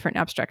of these different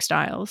abstract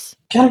styles?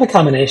 Kind of a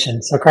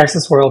combination. So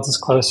Crisis Worlds is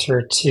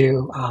closer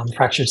to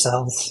Fractured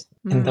Cells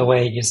in the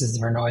way it uses the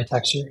Verneuil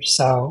texture.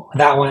 So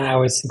that one I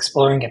was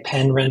exploring a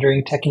pen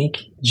rendering technique,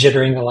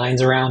 jittering the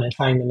lines around and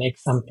trying to make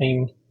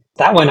something.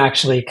 That one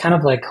actually, kind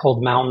of like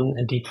Cold Mountain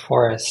and Deep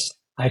Forest,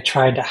 I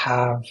tried to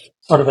have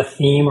sort of a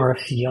theme or a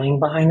feeling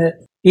behind it.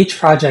 Each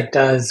project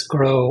does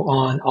grow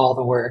on all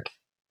the work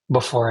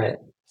before it.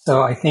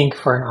 So I think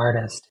for an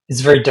artist, it's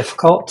very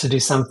difficult to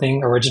do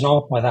something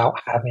original without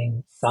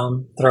having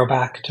some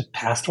throwback to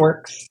past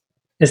works.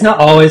 It's not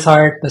always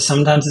hard, but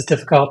sometimes it's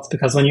difficult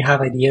because when you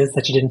have ideas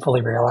that you didn't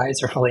fully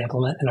realize or fully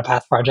implement in a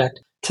past project,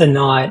 to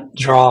not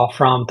draw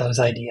from those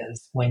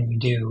ideas when you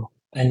do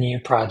a new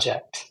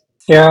project.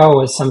 Pharaoh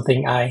was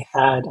something I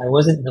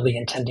wasn't really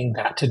intending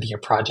that to be a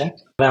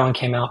project. That one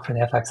came out for the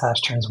FX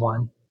Hash Turns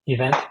 1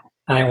 event,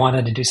 and I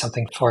wanted to do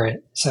something for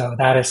it. So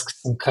that is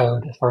some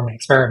code from an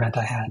experiment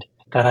I had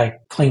that I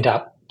cleaned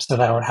up so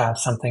that I would have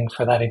something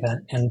for that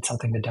event and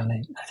something to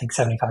donate. I think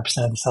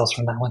 75% of the sales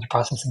from that went to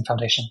Processing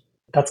Foundation.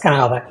 That's kind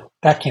of how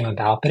that came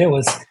about. But it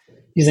was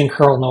using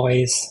curl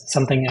noise,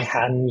 something I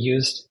hadn't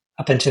used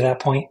up until that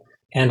point,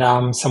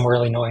 and some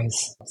whirly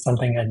noise,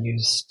 something I'd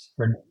used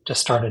or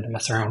just started to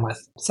mess around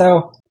with.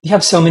 So you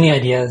have so many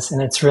ideas,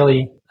 and it's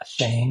really a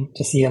shame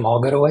to see them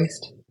all go to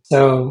waste.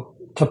 So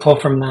to pull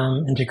from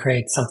them and to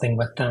create something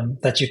with them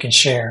that you can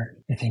share,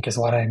 I think is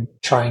what I'm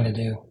trying to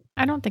do.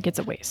 I don't think it's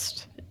a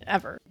waste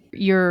ever.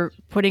 You're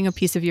putting a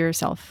piece of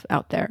yourself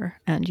out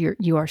there and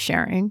you are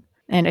sharing.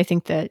 And I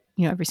think that,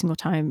 every single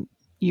time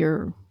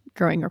you're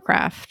growing your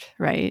craft,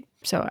 right?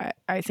 So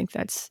I think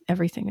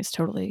everything is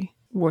totally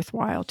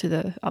worthwhile to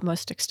the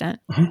utmost extent.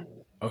 Mm-hmm.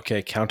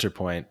 Okay,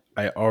 counterpoint.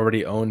 I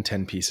already own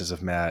 10 pieces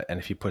of Matt, and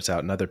if he puts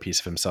out another piece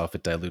of himself,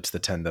 it dilutes the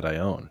 10 that I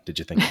own. Did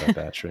you think about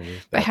that, Trinity?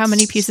 But how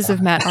many pieces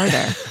of Matt are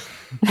there?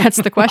 That's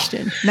the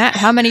question. Matt,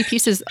 how many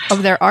pieces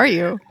of there are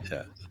you?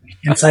 Yeah.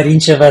 Inside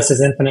each of us is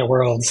infinite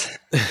worlds.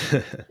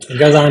 It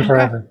goes on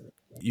forever.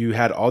 You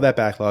had all that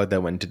backlog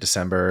that went into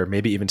December,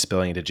 maybe even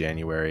spilling into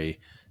January.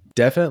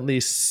 Definitely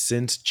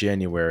since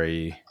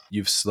January,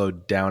 you've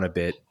slowed down a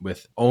bit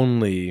with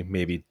only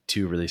maybe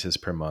 2 releases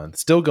per month.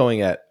 Still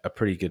going at a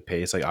pretty good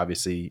pace. Like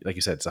obviously, like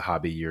you said, it's a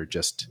hobby. You're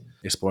just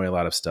exploring a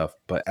lot of stuff.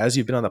 But as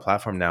you've been on the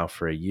platform now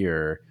for a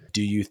year,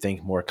 do you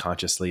think more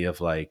consciously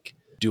of like,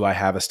 do I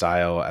have a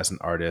style as an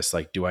artist?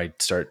 Like, do I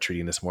start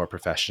treating this more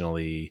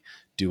professionally?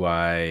 Do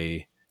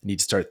I need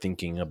to start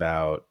thinking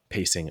about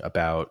pacing,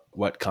 about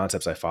what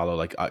concepts I follow?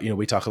 Like,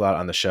 we talk a lot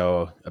on the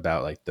show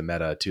about like the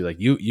meta too. Like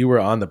you were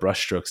on the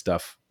brushstroke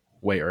stuff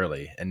way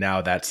early, and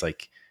now that's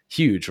like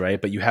huge,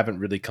 right? But you haven't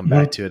really come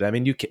back to it. I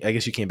mean, I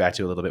guess you came back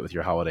to it a little bit with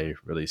your holiday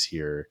release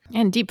here.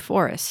 And Deep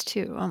Forest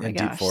too. Oh my and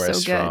gosh, Deep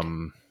Forest so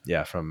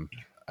good. from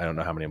I don't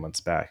know how many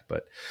months back,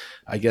 but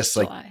I guess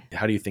July. Like,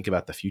 how do you think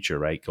about the future,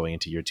 right? Going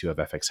into year 2 of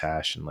FX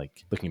Hash and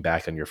like looking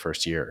back on your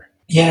first year.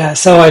 Yeah,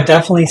 so I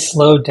definitely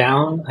slowed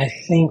down. I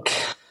think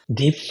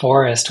Deep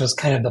Forest was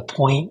kind of the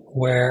point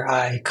where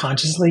I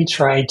consciously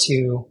tried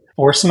to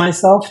force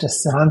myself to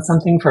sit on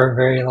something for a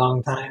very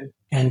long time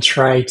and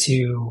try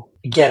to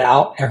get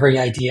out every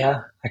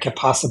idea I could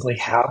possibly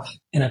have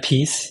in a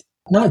piece,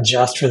 not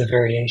just for the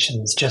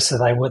variations, just so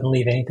that I wouldn't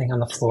leave anything on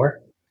the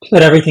floor.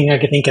 Put everything I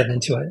could think of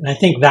into it. And I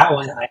think that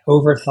one I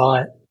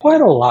overthought quite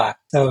a lot.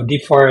 So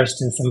Deep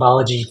Forest and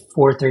Symbology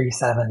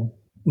 437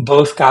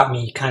 both got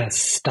me kind of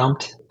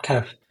stumped,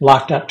 kind of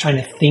locked up, trying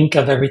to think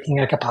of everything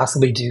I could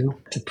possibly do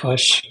to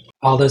push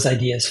all those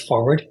ideas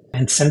forward.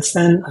 And since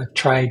then, I've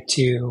tried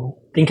to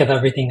think of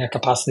everything I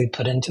could possibly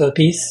put into a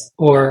piece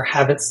or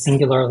have it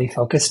singularly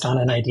focused on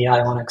an idea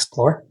I want to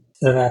explore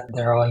so that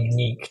they're all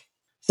unique.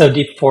 So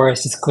Deep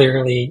Forest is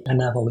clearly an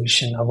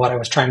evolution of what I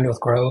was trying to do with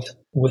Grove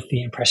with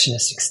the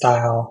impressionistic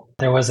style.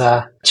 There was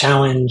a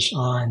challenge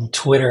on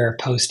Twitter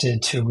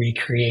posted to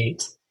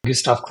recreate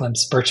Gustav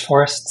Klimt's birch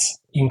forests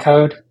in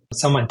code.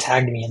 Someone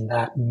tagged me in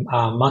that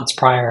months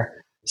prior.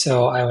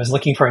 So I was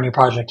looking for a new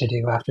project to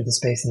do after the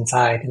Space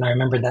Inside, and I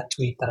remembered that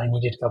tweet that I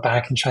needed to go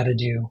back and try to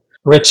do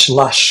rich,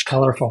 lush,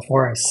 colorful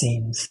forest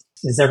scenes.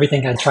 Is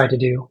everything I'd tried to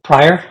do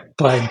prior,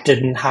 but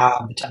didn't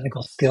have the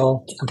technical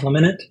skill to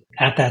implement it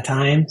at that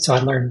time. So I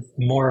learned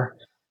more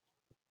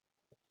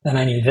than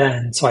I knew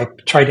then. So I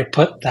tried to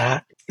put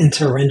that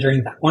into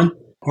rendering that one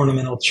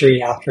ornamental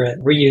tree after it,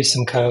 reused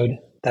some code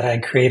that I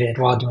had created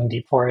while doing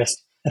Deep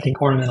Forest. I think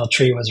ornamental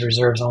tree was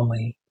reserves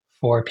only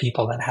for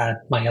people that had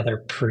my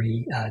other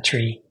tree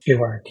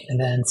work. And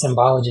then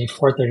Symbology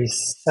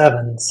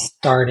 437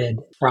 started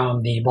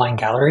from the blind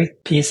gallery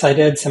piece I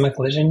did,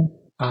 Semi-Collision,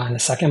 on the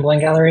second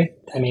blind gallery.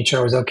 I made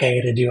sure it was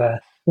okay to do a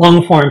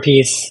long form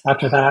piece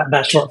after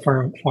that short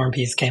form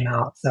piece came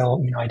out.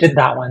 So, I did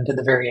that one, did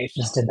the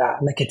variations, did that,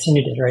 and I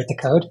continued to write the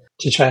code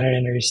to try to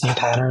introduce new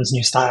patterns,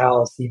 new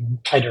styles, even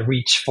try to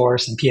reach for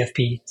some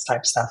PFP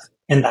type stuff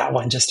in that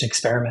one just to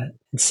experiment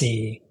and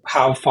see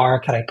how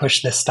far could I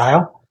push this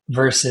style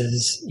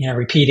versus,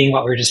 repeating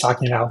what we were just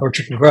talking about,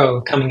 Orchard and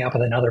Grove, coming up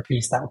with another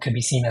piece that could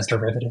be seen as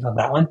derivative of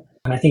that one.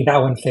 And I think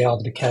that one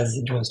failed because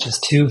it was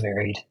just too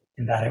varied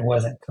in that it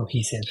wasn't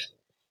cohesive.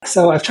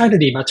 So I've tried to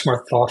be much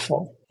more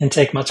thoughtful and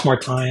take much more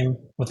time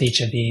with each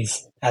of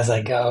these as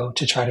I go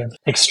to try to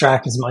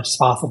extract as much as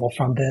possible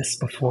from this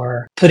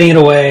before putting it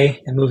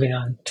away and moving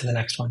on to the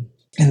next one.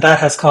 And that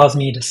has caused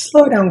me to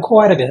slow down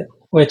quite a bit,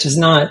 which is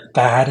not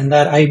bad in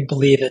that I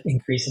believe it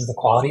increases the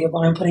quality of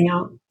what I'm putting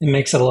out. It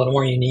makes it a little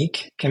more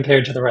unique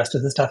compared to the rest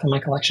of the stuff in my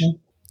collection.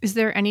 Is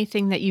there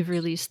anything that you've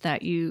released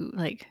that you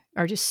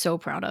are just so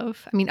proud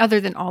of? I mean,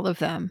 other than all of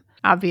them,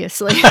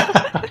 obviously.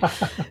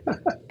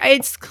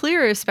 It's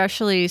clear,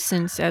 especially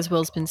since, as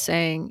Will's been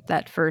saying,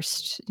 that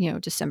first,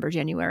 December,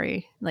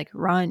 January,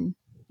 run,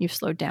 you've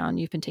slowed down,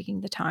 you've been taking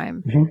the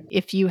time. Mm-hmm.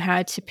 If you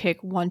had to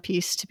pick one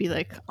piece to be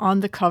on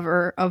the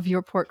cover of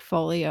your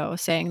portfolio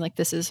saying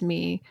this is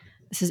me,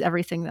 this is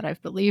everything that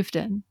I've believed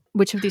in,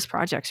 which of these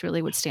projects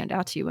really would stand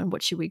out to you and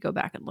what should we go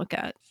back and look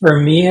at? For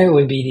me, it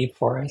would be Deep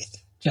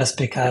Forest, just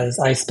because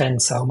I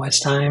spend so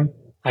much time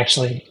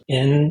actually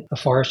in the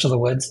forest or the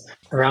woods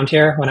around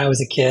here. When I was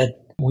a kid,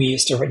 we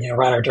used to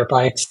ride our dirt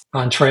bikes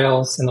on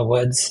trails in the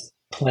woods,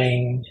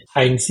 playing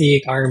hide and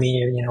seek,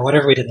 army, or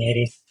whatever we did in the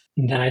 80s.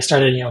 And then I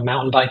started,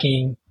 mountain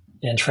biking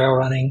and trail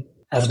running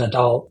as an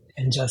adult,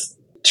 and just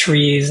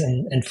trees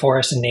and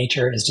forest and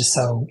nature is just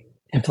so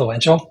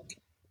influential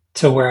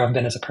to where I've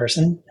been as a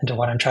person and to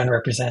what I'm trying to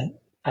represent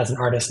as an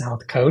artist now with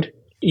the code.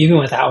 Even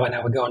with that one,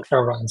 I would go on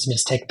trail runs and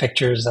just take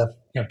pictures of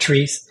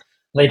trees,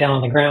 lay down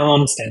on the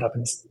ground, stand up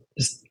in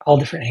just all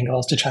different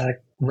angles to try to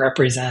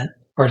represent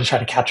or to try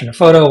to capture in a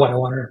photo what I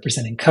want to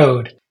represent in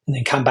code, and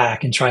then come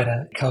back and try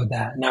to code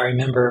that. And I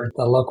remember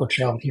the local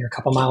trail here, a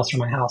couple miles from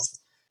my house,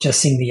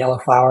 just seeing the yellow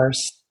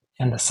flowers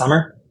in the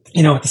summer,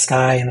 with the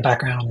sky in the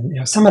background.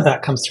 And, some of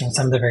that comes through in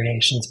some of the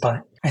variations,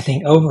 but I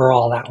think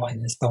overall that one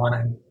is the one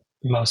I'm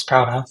most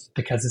proud of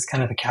because it's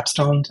kind of the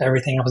capstone to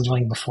everything I was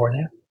doing before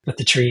that with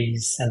the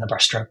trees and the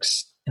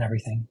brushstrokes and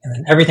everything. And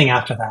then everything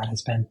after that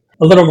has been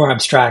a little more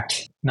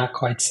abstract, not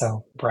quite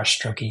so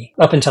brushstrokey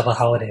up until the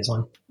holidays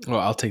one. Well,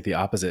 I'll take the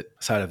opposite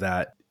side of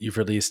that. You've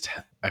released,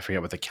 I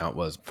forget what the count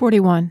was.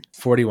 41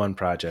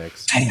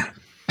 projects. Damn.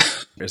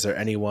 Is there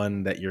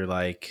anyone that you're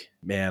like,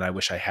 man, I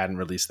wish I hadn't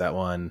released that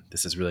one.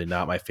 This is really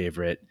not my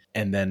favorite.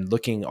 And then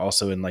looking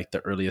also in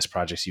the earliest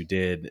projects you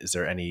did, is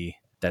there any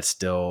that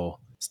still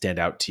stand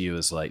out to you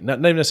as not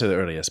even necessarily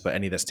the earliest, but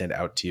any that stand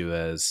out to you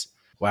as,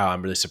 wow,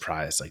 I'm really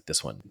surprised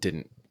this one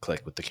didn't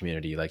click with the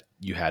community.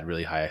 You had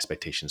really high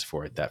expectations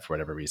for it that for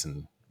whatever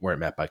reason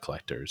weren't met by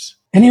collectors.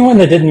 Anyone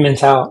that didn't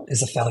mint out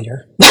is a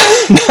failure.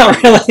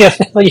 Not really a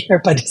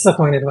failure, but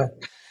disappointed with.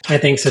 I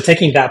think so.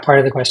 Taking that part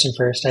of the question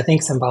first, I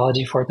think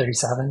Symbology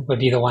 437 would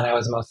be the one I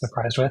was most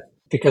surprised with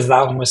because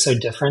that one was so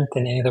different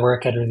than any of the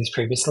work I'd released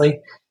previously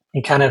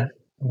and kind of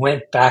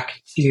went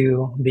back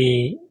to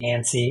the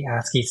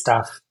ASCII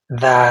stuff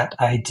that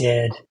I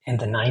did in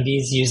the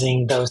 90s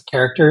using those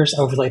characters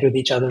overlaid with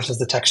each other's as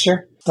the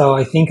texture. So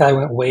I think I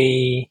went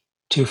way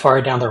too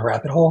far down the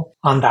rabbit hole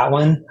on that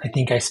one. I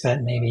think I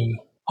spent maybe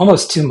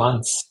almost 2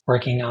 months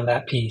working on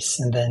that piece,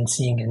 and then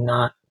seeing it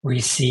not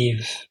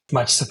receive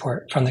much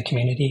support from the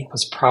community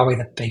was probably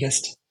the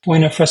biggest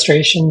point of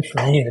frustration for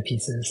any of the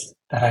pieces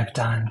that I've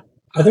done.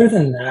 Other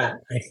than that,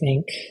 I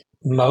think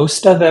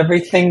most of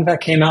everything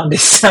that came out in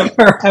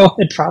December, I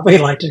would probably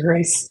like to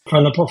erase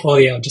from the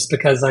portfolio just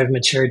because I've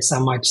matured so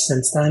much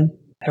since then.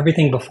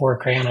 Everything before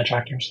Crayon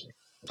Attractors.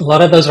 A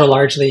lot of those are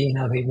largely,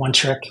 the one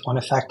trick, one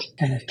effect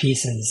kind of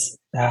pieces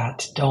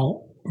that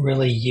don't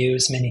really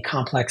use many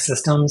complex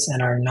systems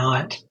and are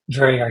not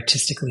very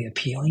artistically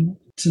appealing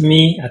to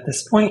me at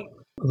this point.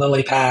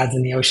 Lily pads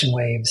and the ocean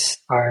waves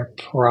are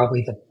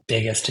probably the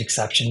biggest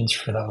exceptions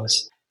for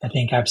those. I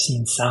think I've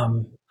seen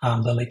some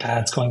lily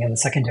pads going in the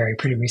secondary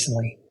pretty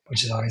recently,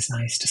 which is always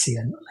nice to see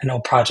an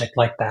old project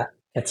like that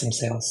get some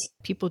sales.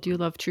 People do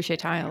love Truche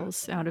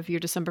tiles out of your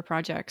December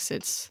projects.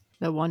 It's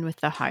the one with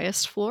the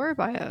highest floor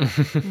by a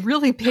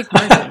really big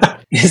margin.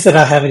 Is that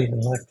I haven't even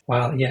looked.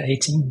 Wow, yeah,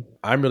 18.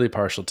 I'm really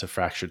partial to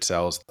Fractured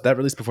Cells. That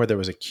released before there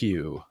was a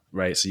queue,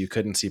 right? So you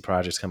couldn't see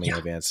projects coming in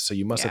advance. So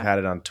you must have had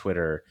it on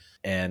Twitter.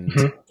 And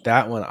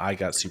that one I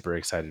got super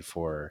excited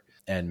for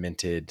and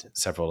minted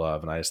several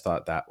of. And I just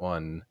thought that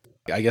one,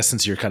 I guess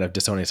since you're kind of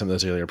disowning some of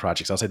those earlier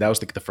projects, I'll say that was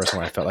the first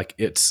one I felt like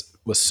it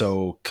was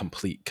so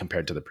complete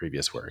compared to the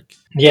previous work.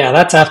 Yeah,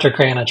 that's after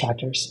Crayon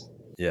Attractors.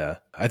 Yeah.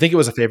 I think it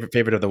was a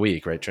favorite of the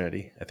week, right,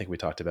 Trinity? I think we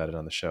talked about it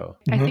on the show.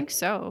 I think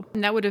so.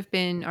 And that would have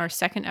been our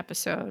second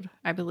episode,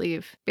 I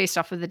believe, based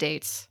off of the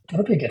dates. That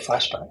would be a good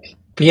flashback.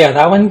 But yeah,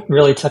 that one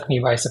really took me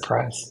by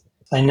surprise.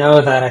 I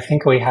know that I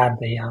think we had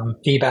the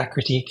feedback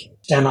critique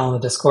channel on the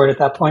Discord at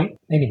that point.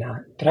 Maybe not.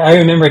 But I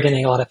remember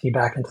getting a lot of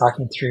feedback and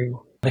talking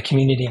through the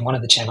community in one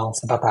of the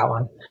channels about that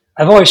one.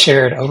 I've always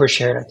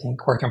overshared, I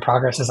think, work in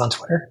progresses on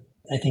Twitter.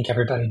 I think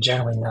everybody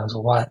generally knows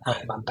what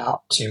I'm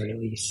about to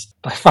release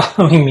by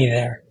following me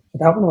there. But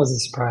that one was a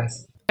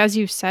surprise. As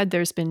you've said,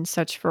 there's been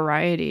such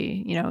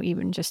variety,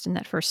 even just in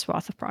that first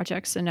swath of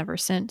projects and ever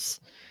since.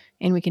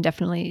 And we can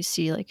definitely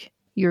see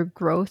your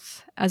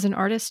growth as an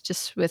artist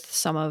just with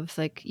some of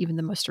even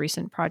the most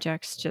recent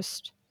projects,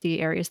 just the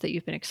areas that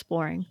you've been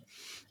exploring.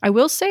 I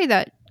will say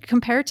that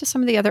compared to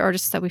some of the other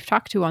artists that we've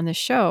talked to on this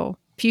show,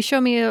 if you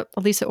show me a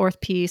Lisa Orth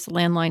piece,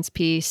 Landlines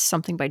piece,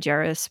 something by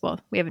Jairus, well,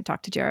 we haven't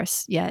talked to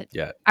Jairus yet.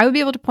 I would be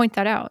able to point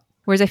that out.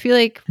 Whereas I feel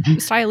like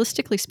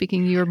stylistically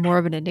speaking, you're more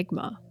of an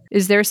enigma.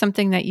 Is there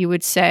something that you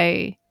would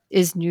say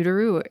is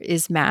Nudoru or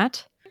is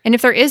Matt? And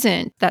if there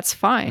isn't, that's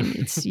fine.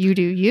 It's you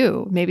do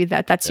you. Maybe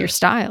that's your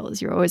style,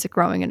 is you're always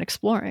growing and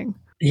exploring.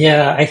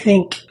 Yeah, I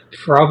think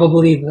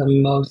probably the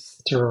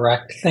most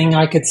direct thing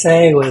I could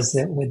say is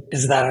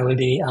that it would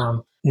be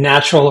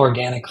natural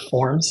organic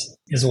forms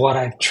is what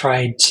I've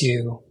tried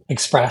to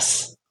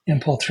express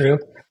and pull through.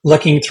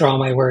 Looking through all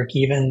my work,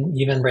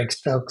 even Rake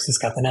Stokes has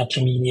got the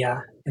natural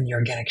media and the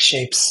organic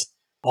shapes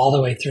all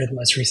the way through the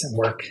most recent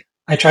work.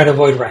 I try to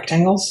avoid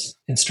rectangles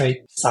and straight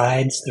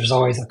sides. There's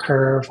always a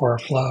curve or a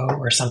flow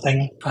or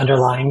something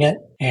underlying it,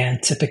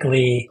 and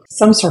typically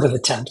some sort of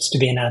attempts to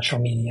be a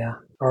natural media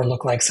or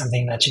look like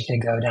something that you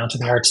could go down to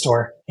the art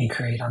store and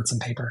create on some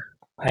paper.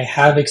 I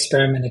have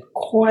experimented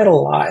quite a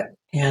lot,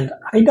 and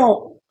I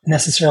don't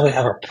necessarily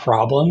have a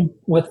problem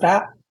with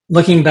that.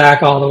 Looking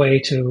back all the way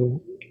to,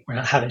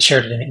 I haven't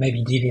shared it in it,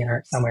 maybe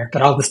DeviantArt somewhere,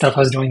 but all the stuff I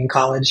was doing in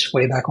college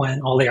way back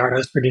when, all the art I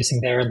was producing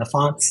there and the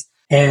fonts,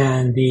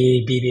 and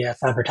the BBS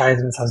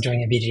advertisements I was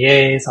doing at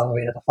BGAs, all the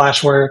way to the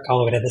flash work, all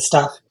the way to this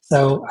stuff.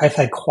 So I've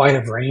had quite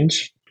a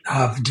range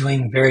of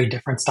doing very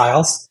different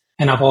styles.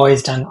 And I've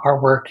always done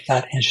artwork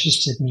that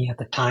interested me at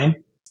the time.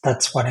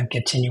 That's what I'm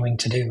continuing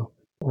to do.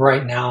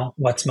 Right now,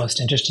 what's most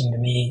interesting to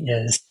me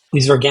is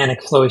these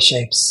organic flowy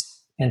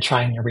shapes and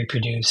trying to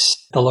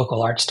reproduce the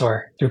local art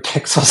store through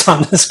pixels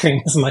on the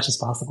screen as much as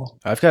possible.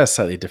 I've got a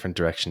slightly different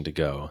direction to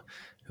go.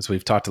 So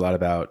we've talked a lot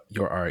about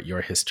your art, your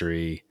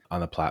history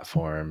on the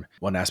platform.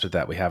 One aspect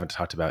that we haven't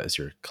talked about is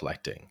your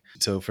collecting.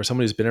 So for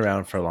someone who's been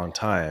around for a long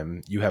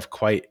time, you have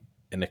quite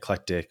an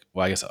eclectic,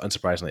 well, I guess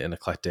unsurprisingly, an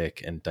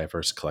eclectic and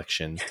diverse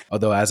collection.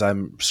 Although as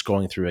I'm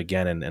scrolling through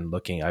again and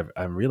looking,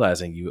 I'm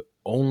realizing you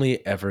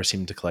only ever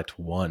seem to collect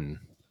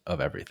one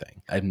of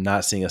everything. I'm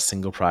not seeing a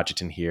single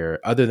project in here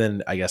other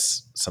than, I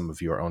guess, some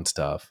of your own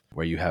stuff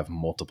where you have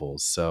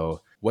multiples.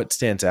 So what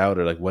stands out,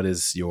 or what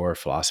is your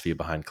philosophy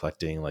behind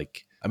collecting?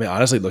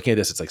 Honestly, looking at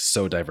this, it's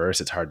so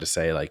diverse. It's hard to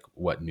say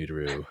what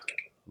Nudoru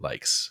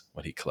likes,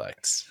 what he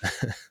collects.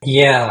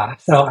 Yeah,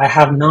 so I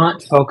have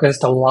not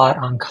focused a lot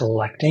on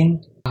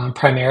collecting. I'm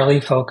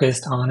primarily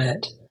focused on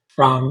it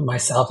from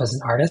myself as an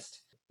artist.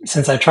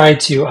 Since I try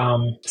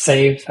to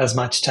save as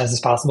much as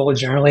possible,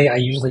 generally I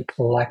usually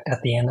collect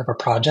at the end of a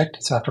project.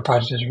 So after a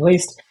project is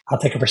released, I'll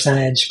take a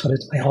percentage, put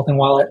it in my holding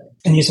wallet,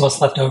 and use what's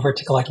left over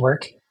to collect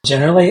work.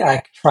 Generally,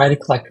 I try to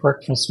collect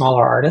work from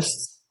smaller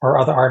artists or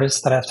other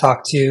artists that I've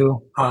talked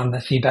to on the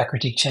Feedback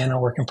Critique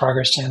channel, Work in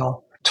Progress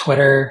channel,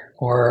 Twitter,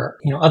 or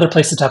other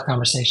places to have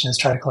conversations.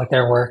 Try to collect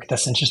their work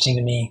that's interesting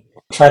to me.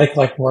 Try to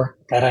collect work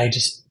that I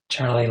just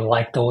generally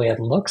like the way it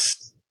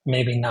looks.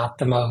 Maybe not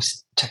the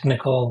most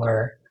technical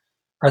or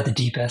the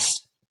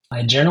deepest.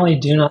 I generally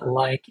do not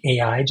like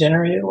AI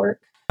generated work.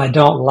 I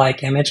don't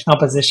like image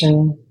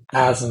composition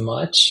as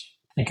much.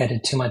 I think I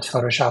did too much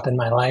Photoshop in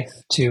my life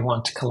to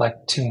want to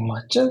collect too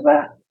much of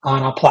that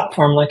on a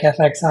platform like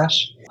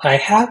FXhash. I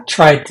have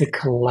tried to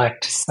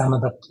collect some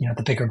of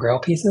the bigger grail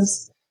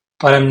pieces,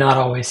 but I'm not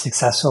always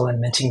successful in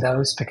minting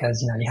those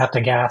because, you have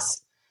to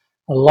gas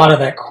a lot of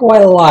that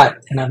quite a lot.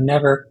 And I've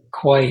never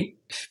quite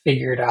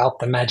figured out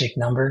the magic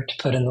number to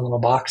put in the little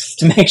box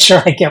to make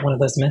sure I get one of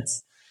those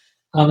mints.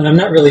 And I'm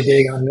not really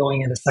big on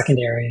going into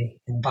secondary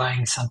and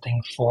buying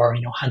something for,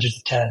 hundreds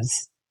of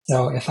TES.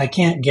 So if I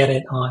can't get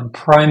it on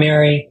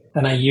primary,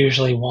 then I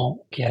usually won't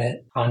get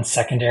it on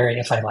secondary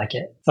if I like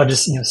it. So I'll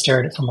just,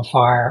 stare at it from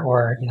afar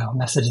or,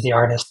 message the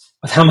artist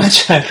with how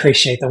much I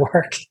appreciate the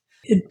work.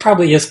 It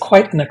probably is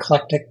quite an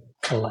eclectic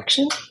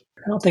collection.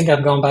 I don't think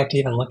I've gone back to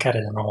even look at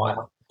it in a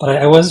while. But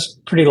I was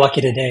pretty lucky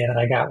today that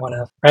I got one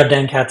of Rab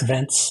Dan Cat's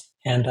vents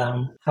and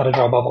How to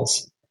Draw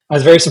Bubbles. I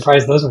was very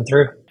surprised those went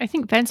through. I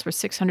think Vents were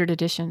 600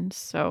 editions.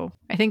 So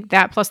I think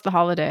that plus the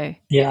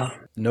holiday. Yeah.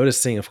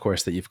 Noticing, of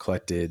course, that you've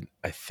collected,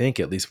 I think,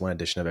 at least one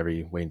edition of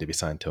every waiting to be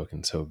signed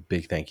token. So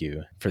big thank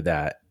you for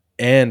that.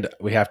 And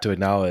we have to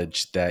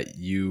acknowledge that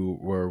you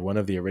were one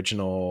of the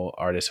original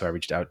artists who I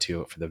reached out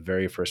to for the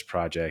very first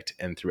project.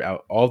 And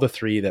throughout all the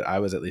three that I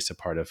was at least a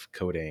part of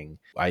coding,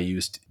 I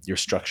used your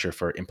structure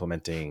for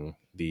implementing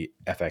the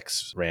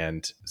FX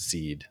Rand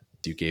seed.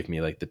 You gave me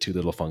like the two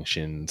little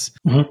functions.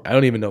 Mm-hmm. I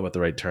don't even know what the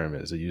right term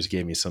is. You just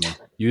gave me some,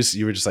 you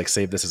were just like,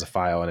 save this as a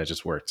file, and it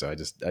just worked. So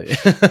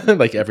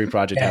like every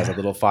project has a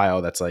little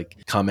file that's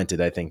like commented,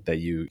 I think, that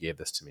you gave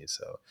this to me.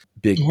 So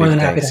big More than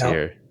happy thanks to help.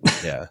 here.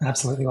 Yeah.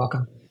 Absolutely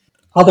welcome.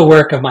 All the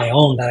work of my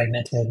own that I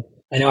minted,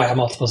 I know I have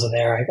multiples of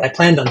there. I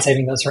planned on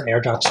saving those for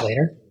airdrops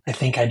later. I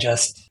think I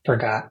just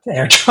forgot to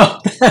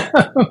airdrop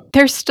them.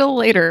 They're still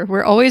later.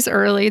 We're always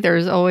early.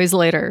 There's always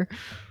later.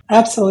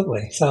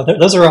 Absolutely. So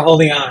those are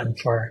holding on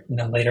for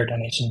later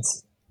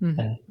donations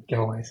and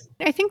giveaways.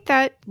 I think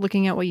that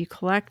looking at what you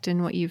collect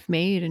and what you've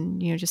made and,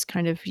 just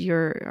kind of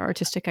your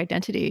artistic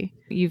identity,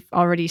 you've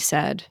already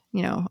said,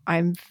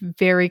 I'm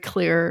very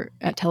clear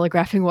at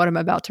telegraphing what I'm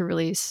about to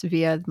release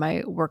via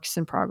my works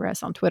in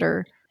progress on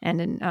Twitter and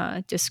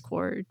in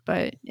Discord.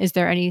 But is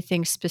there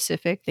anything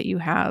specific that you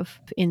have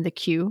in the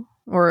queue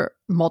or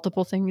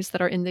multiple things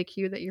that are in the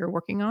queue that you're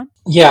working on?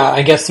 Yeah,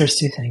 I guess there's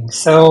two things.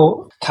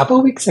 So a couple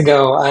of weeks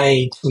ago,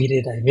 I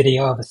tweeted a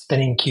video of a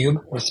spinning cube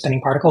with spinning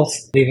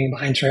particles leaving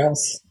behind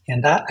trails.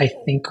 And that, I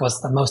think,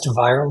 was the most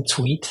viral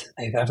tweet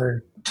I've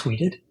ever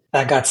tweeted.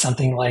 That got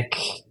something like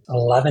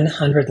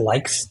 1,100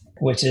 likes,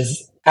 which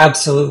is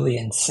absolutely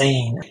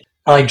insane.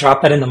 I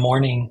dropped that in the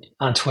morning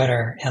on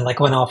Twitter and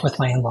went off with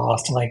my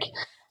in-laws to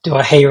do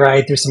a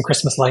hayride through some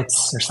Christmas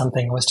lights or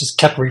something. It was just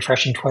kept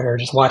refreshing Twitter,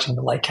 just watching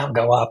the like count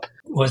go up.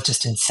 It was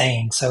just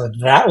insane. So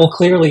that will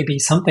clearly be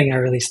something I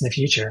release in the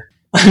future.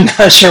 I'm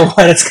not sure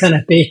what it's going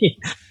to be.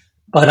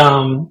 But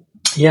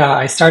yeah,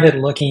 I started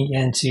looking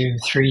into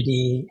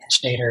 3D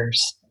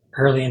shaders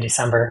early in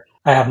December.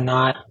 I have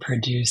not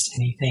produced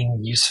anything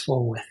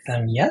useful with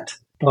them yet,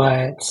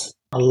 but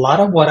a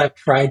lot of what I've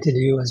tried to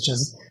do is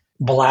just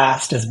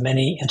blast as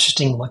many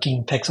interesting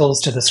looking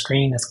pixels to the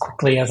screen as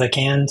quickly as I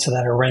can so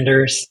that it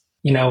renders,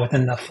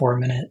 within the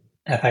 4-minute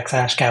FX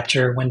hash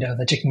capture window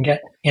that you can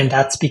get. And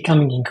that's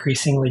becoming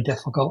increasingly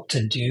difficult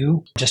to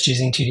do just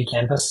using 2D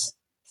canvas.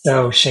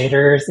 So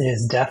shaders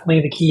is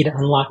definitely the key to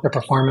unlock the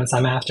performance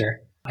I'm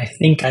after. I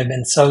think I've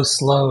been so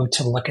slow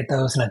to look at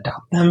those and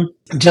adopt them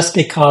just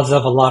because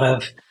of a lot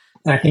of,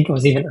 and I think it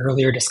was even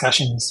earlier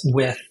discussions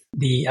with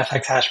the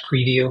FX hash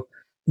preview,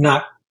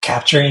 not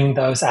capturing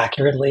those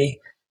accurately,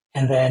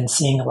 and then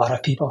seeing a lot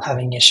of people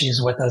having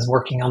issues with those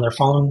working on their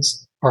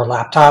phones or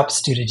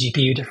laptops due to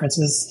GPU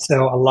differences.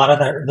 So a lot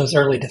of those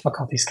early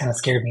difficulties kind of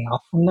scared me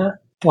off from that.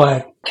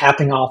 But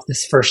capping off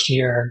this first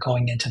year,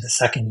 going into the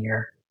second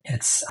year,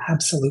 it's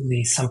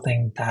absolutely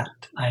something that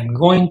I'm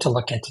going to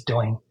look into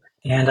doing.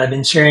 And I've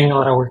been sharing a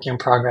lot of work in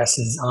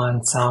progresses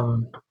on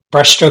some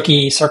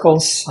brushstrokey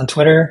circles on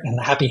Twitter, and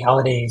the Happy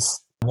Holidays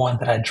one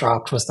that I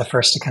dropped was the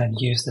first to kind of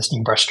use this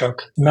new brushstroke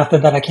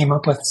method that I came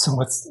up with. So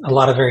with a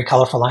lot of very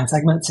colorful line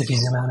segments, if you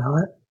zoom out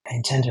on it, I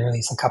intend to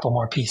release a couple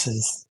more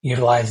pieces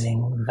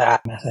utilizing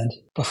that method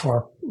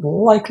before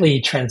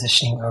likely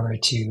transitioning over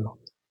to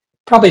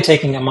probably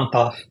taking a month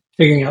off,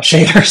 figuring out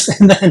shaders,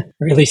 and then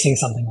releasing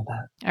something with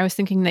that. I was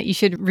thinking that you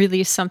should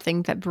release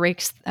something that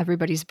breaks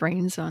everybody's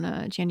brains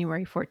on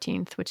January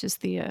 14th, which is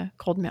the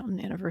Cold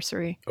Mountain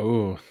anniversary.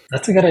 Oh,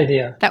 that's a good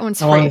idea. That one's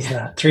How free. long is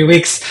that? 3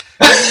 weeks?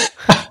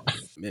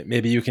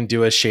 Maybe you can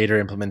do a shader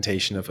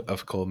implementation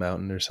of Cold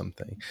Mountain or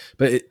something.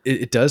 But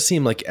it does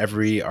seem like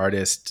every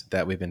artist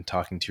that we've been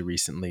talking to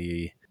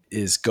recently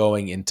is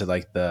going into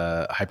like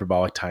the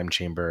hyperbolic time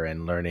chamber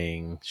and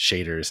learning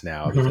shaders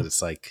now, because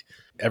it's like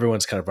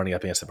everyone's kind of running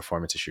up against the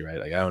performance issue, right?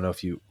 Like, I don't know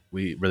if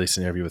we released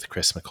an interview with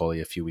Chris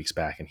McCauley a few weeks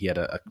back, and he had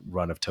a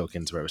run of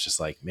tokens where it was just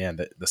like, man,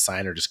 the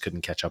signer just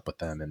couldn't catch up with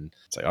them. And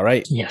it's like, all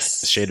right,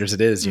 yes, the shaders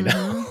it is, you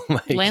know?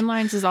 Like,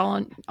 Landlines is all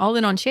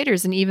in on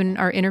shaders. And even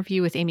our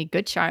interview with Amy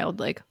Goodchild,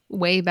 like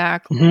way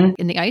back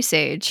in the Ice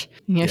Age,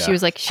 she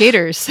was like,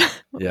 shaders,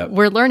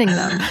 we're learning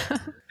them.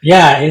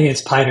 Yeah, it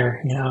is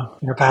Piter,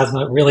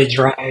 Neuroplasma really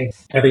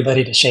drives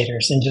everybody to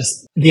shaders, and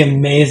just the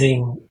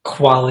amazing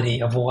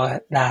quality of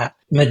what that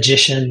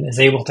magician is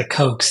able to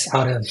coax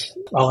out of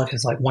all of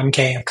his like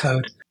 1K of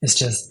code is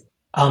just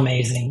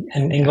amazing.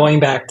 And going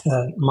back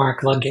to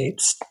Mark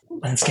Ludgate's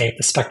landscape,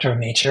 The Spectre of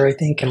Nature, I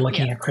think, and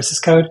looking Yeah. at Chris's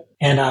code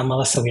and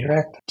Melissa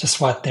Wiedereck, just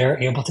what they're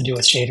able to do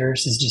with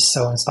shaders is just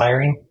so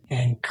inspiring.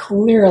 And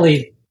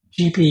clearly,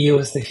 GPU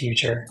is the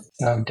future.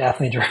 So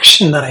definitely a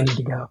direction that I need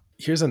to go.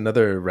 Here's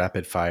another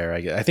rapid fire.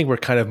 I think we're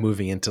kind of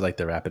moving into like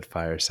the rapid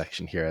fire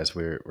section here as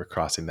we're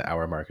crossing the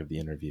hour mark of the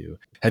interview.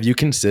 Have you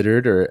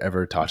considered or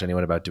ever talked to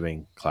anyone about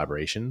doing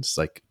collaborations,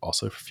 like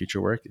also for future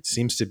work? It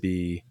seems to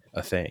be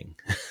a thing.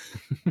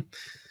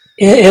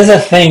 It is a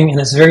thing,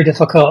 and it's very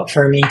difficult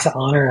for me to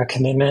honor a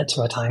commitment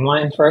to a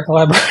timeline for a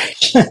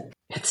collaboration.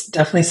 It's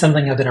definitely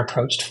something I've been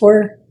approached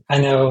for. I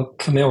know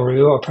Camille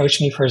Roux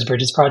approached me for his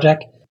Bridges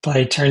project, but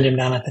I turned him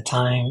down at the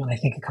time, and I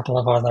think a couple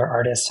of other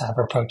artists have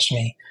approached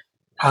me.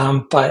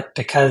 But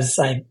because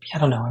I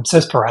don't know, I'm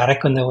so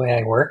sporadic in the way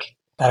I work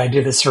that I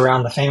do this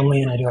around the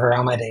family and I do it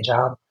around my day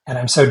job. And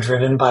I'm so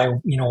driven by,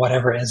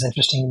 whatever is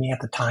interesting to me at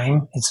the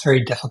time. It's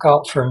very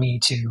difficult for me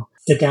to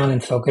sit down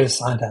and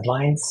focus on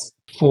deadlines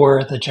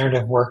for the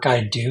generative work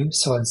I do.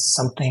 So it's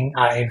something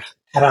I've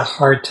had a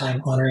hard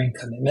time honoring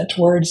commitment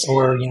towards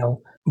or,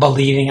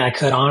 believing I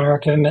could honor a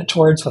commitment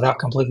towards without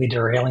completely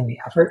derailing the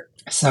effort.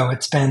 So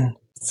it's been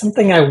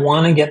something I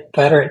want to get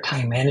better at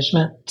time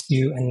management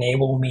to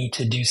enable me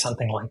to do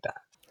something like that.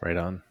 Right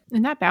on.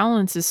 And that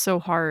balance is so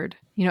hard.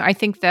 I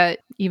think that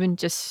even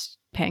just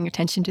paying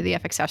attention to the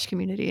FX Hash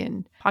community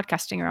and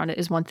podcasting around it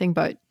is one thing,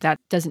 but that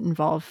doesn't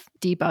involve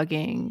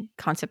debugging,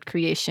 concept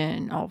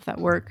creation, all of that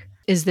work.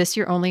 Is this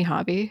your only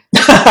hobby?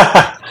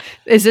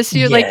 Is this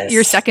your Yes.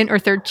 your second or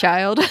third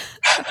child?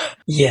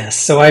 Yes.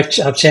 So I've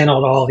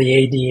channeled all the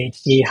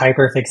ADHD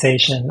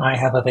hyperfixation I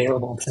have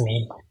available to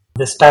me.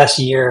 This past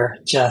year,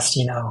 just,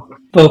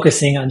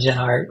 focusing on Gen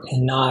Art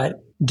and not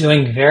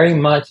doing very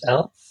much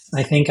else.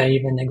 I think I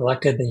even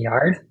neglected the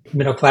yard.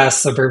 Middle class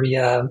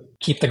suburbia,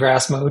 keep the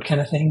grass mowed kind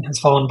of thing has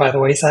fallen by the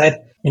wayside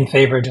in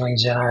favor of doing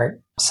Gen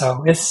Art.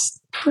 So it's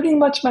pretty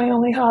much my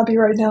only hobby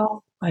right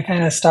now. I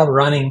kind of stopped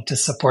running to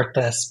support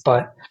this,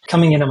 but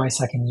coming into my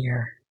second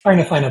year, trying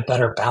to find a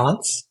better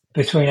balance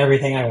between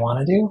everything I want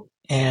to do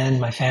and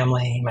my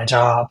family, my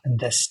job, and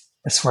this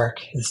work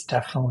is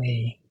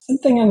definitely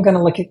something I'm going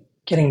to look at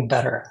getting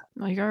better at.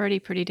 Well, you're already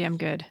pretty damn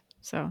good.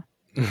 So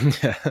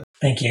Yeah.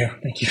 Thank you.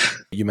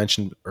 You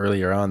mentioned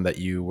earlier on that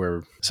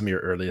some of your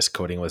earliest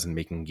coding was in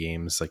making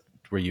games. Like,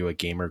 were you a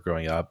gamer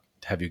growing up?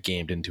 Have you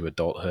gamed into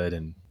adulthood?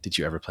 And did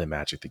you ever play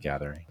Magic the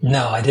Gathering?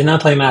 No, I did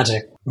not play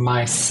Magic.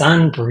 My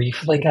son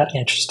briefly got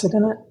interested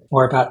in it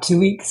for about 2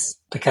 weeks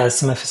because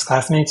some of his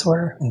classmates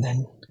were. And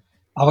then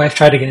my wife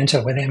tried to get into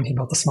it with him. He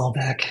built a small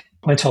deck,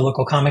 went to a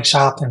local comic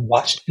shop and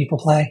watched people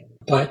play.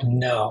 But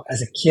no,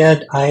 as a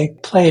kid, I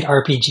played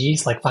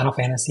RPGs like Final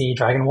Fantasy,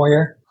 Dragon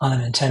Warrior on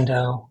the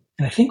Nintendo.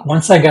 And I think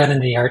once I got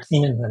into the art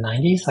scene in the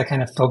 90s, I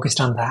kind of focused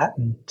on that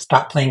and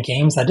stopped playing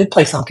games. I did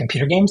play some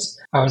computer games.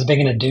 I was big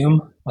into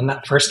Doom when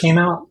that first came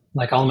out.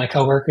 Like all my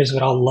coworkers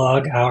would all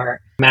lug our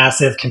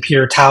massive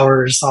computer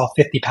towers, all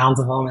 50 pounds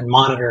of them, and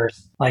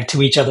monitors like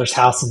to each other's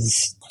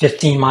houses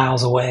 15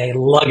 miles away,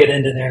 lug it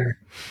into their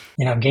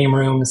game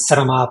rooms, set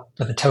them up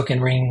with a token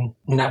ring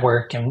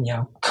network and,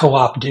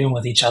 co-op Doom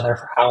with each other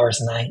for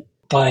hours a night.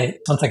 But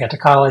once I got to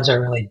college, I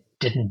really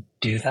didn't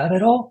do that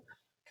at all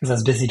because I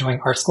was busy doing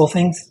art school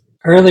things.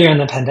 Earlier in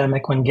the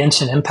pandemic, when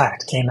Genshin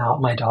Impact came out,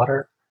 my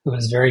daughter, who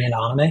was very into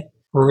anime,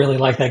 really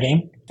liked that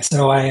game.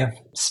 So I have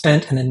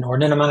spent an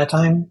inordinate amount of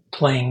time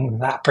playing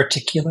that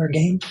particular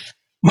game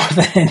more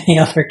than any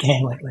other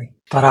game lately.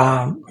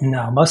 But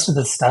no, most of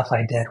the stuff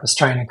I did was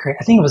trying to create,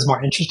 I think I was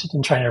more interested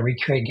in trying to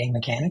recreate game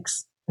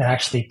mechanics than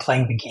actually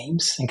playing the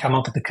games and come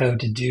up with the code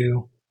to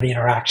do the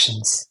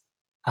interactions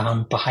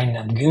behind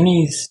them.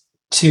 Goonies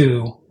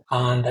 2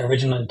 on the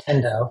original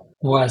Nintendo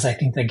was, I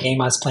think, the game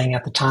I was playing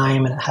at the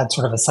time, and it had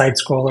sort of a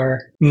side-scroller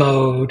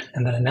mode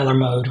and then another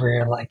mode where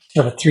you're like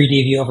sort of a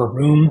 3D view of a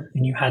room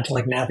and you had to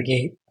like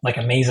navigate like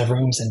a maze of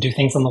rooms and do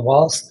things on the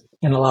walls.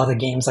 And a lot of the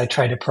games I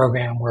tried to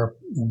program were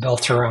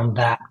built around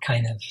that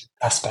kind of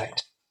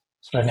aspect,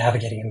 sort of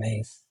navigating a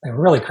maze. They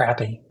were really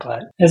crappy,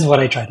 but it's what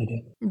I tried to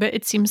do. But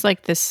it seems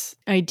like this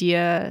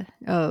idea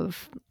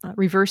of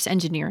reverse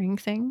engineering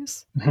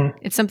things,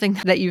 it's something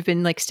that you've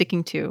been like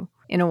sticking to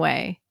in a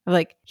way.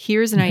 Like,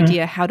 here's an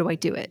idea, how do I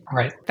do it?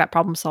 Right. That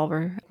problem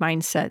solver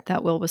mindset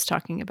that Will was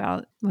talking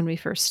about when we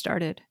first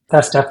started.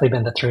 That's definitely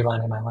been the through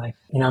line in my life.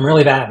 I'm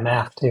really bad at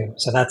math too.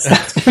 So that's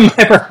been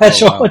my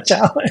perpetual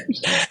challenge.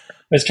 I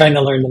was trying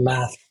to learn the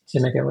math to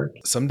make it work.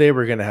 Someday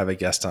we're going to have a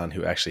guest on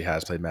who actually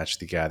has played Magic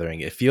the Gathering.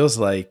 It feels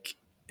like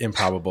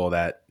improbable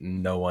that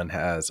no one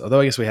has, although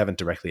I guess we haven't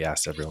directly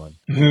asked everyone.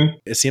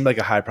 It seemed like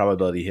a high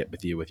probability hit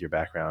with you with your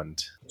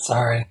background.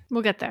 Sorry.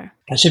 We'll get there.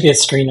 That should be a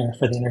screener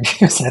for the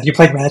interview. So have you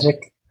played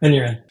Magic? Then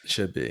you're in.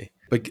 Should be.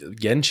 But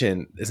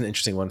Genshin is an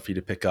interesting one for you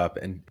to pick up,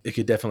 and it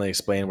could definitely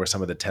explain where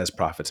some of the TES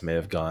profits may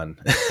have gone.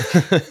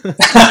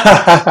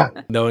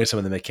 Knowing some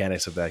of the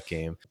mechanics of that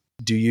game.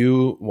 Do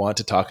you want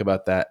to talk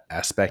about that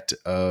aspect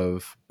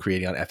of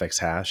creating on FX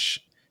Hash?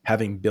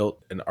 having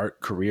built an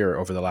art career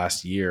over the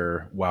last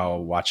year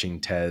while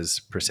watching Tez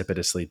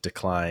precipitously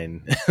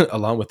decline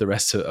along with the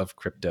rest of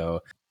crypto,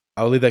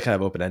 I'll leave that kind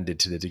of open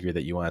ended to the degree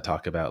that you want to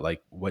talk about,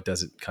 like, what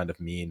does it kind of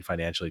mean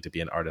financially to be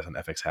an artist on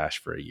FX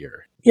Hash for a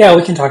year? Yeah,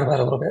 we can talk about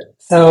it a little bit.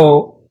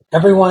 So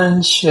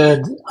everyone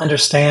should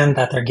understand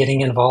that they're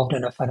getting involved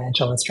in a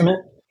financial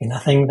instrument. And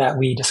nothing that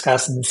we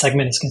discuss in this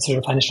segment is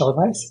considered financial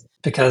advice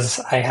because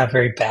I have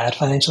very bad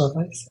financial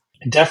advice.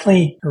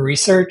 Definitely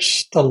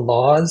research the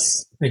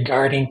laws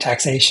regarding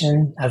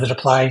taxation as it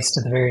applies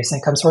to the various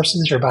income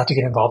sources you're about to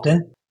get involved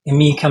in. And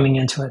me coming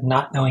into it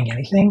not knowing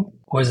anything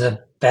was a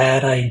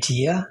bad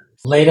idea.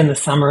 Late in the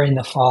summer, in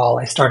the fall,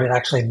 I started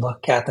actually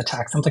look at the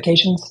tax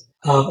implications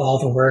of all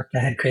the work I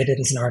had created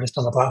as an artist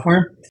on the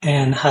platform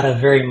and had a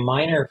very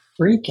minor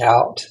freak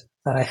out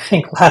that I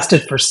think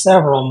lasted for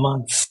several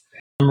months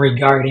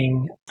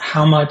regarding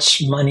how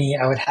much money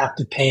I would have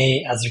to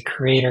pay as a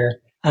creator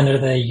under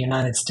the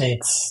United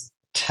States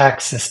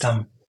tax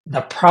system.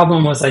 The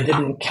problem was I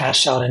didn't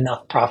cash out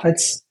enough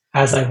profits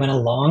as I went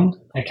along.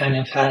 I kind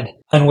of had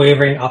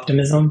unwavering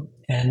optimism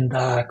in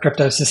the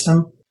crypto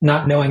system,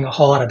 not knowing a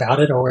whole lot about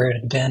it or where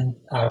it had been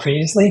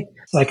previously.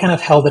 So I kind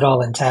of held it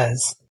all in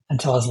Tez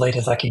until as late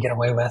as I could get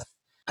away with.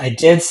 I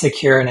did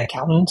secure an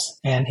accountant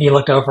and he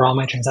looked over all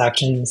my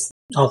transactions,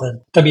 all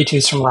the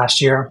W-2s from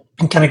last year,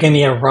 and kind of gave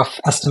me a rough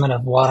estimate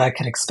of what I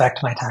could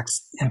expect my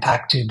tax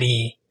impact to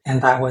be.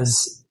 And that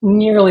was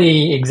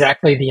nearly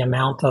exactly the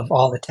amount of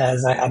all the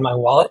Tez I had in my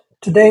wallet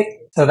to date.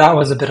 So that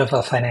was a bit of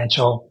a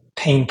financial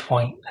pain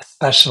point,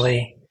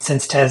 especially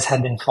since Tez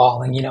had been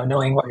falling,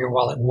 knowing what your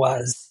wallet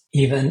was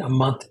even a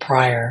month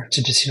prior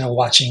to just,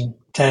 watching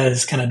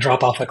Tez kind of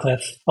drop off a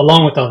cliff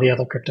along with all the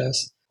other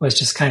cryptos was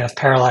just kind of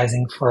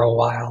paralyzing for a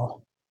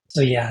while.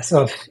 So yeah,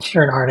 so if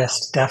you're an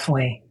artist,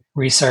 definitely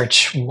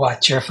research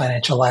what your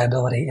financial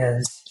liability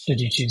is should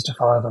you choose to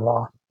follow the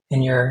law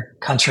in your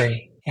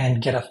country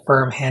and get a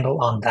firm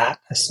handle on that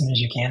as soon as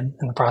you can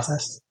in the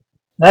process.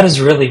 That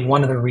is really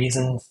one of the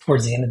reasons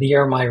towards the end of the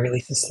year my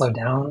releases slowed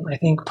down. I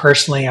think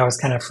personally I was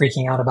kind of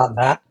freaking out about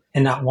that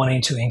and not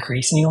wanting to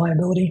increase any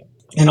liability.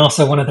 And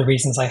also one of the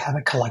reasons I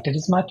haven't collected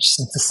as much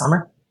since the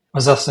summer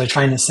was also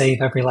trying to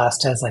save every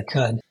last Tez I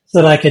could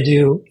so that I could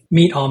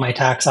meet all my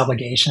tax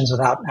obligations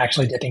without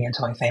actually dipping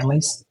into my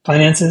family's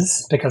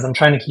finances because I'm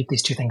trying to keep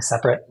these two things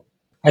separate.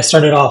 I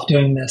started off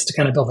doing this to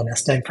kind of build a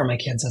nest egg for my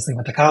kids as they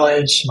went to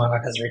college. My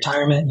wife has a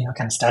retirement,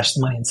 kind of stash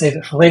the money and save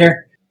it for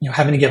later.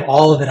 Having to give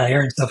all of it I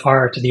earned so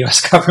far to the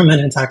US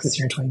government in taxes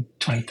here in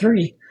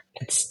 2023,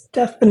 it's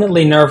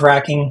definitely nerve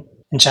wracking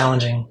and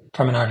challenging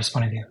from an artist's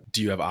point of view.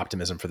 Do you have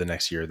optimism for the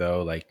next year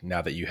though? Like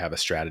now that you have a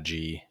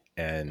strategy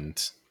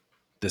and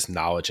this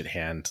knowledge at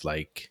hand,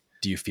 like,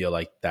 do you feel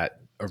like that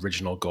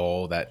original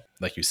goal that,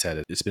 like you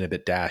said, it's been a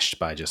bit dashed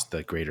by just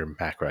the greater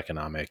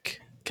macroeconomic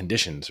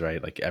conditions,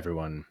 right? Like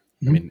everyone,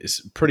 I mean, it's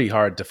pretty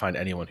hard to find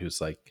anyone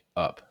who's like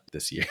up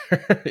this year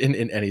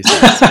in any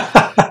sense,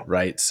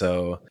 right?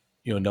 So,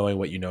 knowing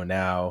what you know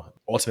now,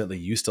 ultimately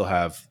you still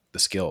have the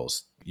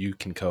skills. You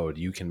can code,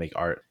 you can make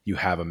art, you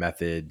have a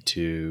method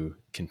to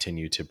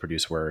continue to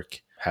produce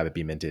work, have it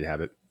be minted,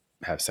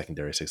 have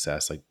secondary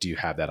success. Like, do you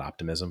have that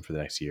optimism for the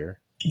next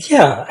year?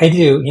 Yeah, I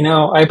do.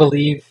 I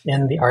believe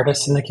in the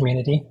artists in the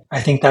community.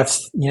 I think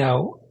that's,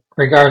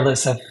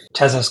 regardless of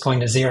Tezos going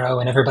to zero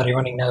and everybody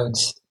running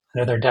nodes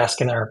under their desk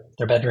in their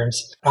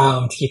bedrooms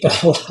to keep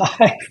it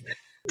alive.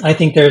 I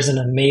think there's an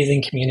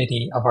amazing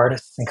community of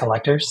artists and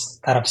collectors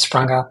that have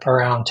sprung up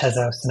around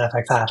Tezos and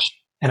FX Hash.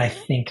 And I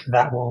think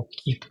that will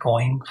keep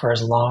going for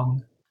as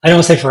long. I don't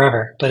want to say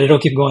forever, but it'll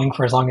keep going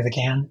for as long as it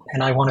can.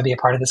 And I want to be a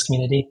part of this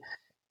community.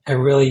 I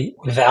really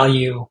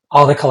value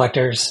all the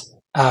collectors,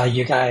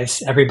 you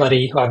guys,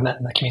 everybody who I've met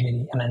in the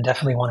community, and then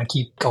definitely want to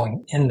keep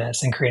going in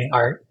this and creating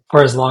art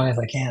for as long as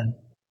I can.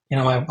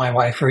 My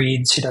wife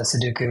reads, she does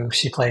Sudoku,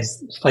 she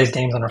plays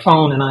games on her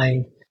phone, and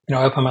I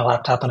open my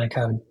laptop and I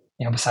code,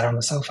 beside her on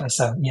the sofa.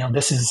 So,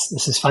 this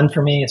is fun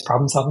for me. It's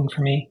problem solving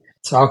for me.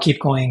 So I'll keep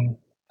going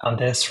on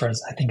this for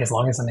I think as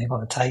long as I'm able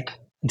to type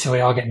until we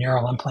all get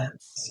neural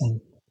implants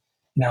and,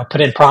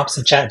 put in prompts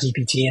of Chat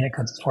GPT and it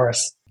codes for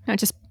us. No,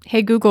 just,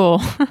 hey,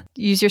 Google,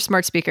 use your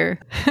smart speaker.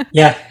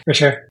 Yeah, for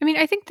sure. I mean,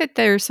 I think that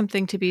there's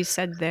something to be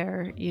said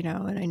there,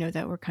 and I know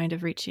that we're kind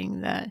of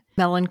reaching the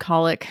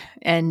melancholic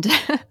end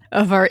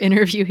of our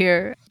interview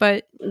here.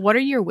 But what are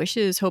your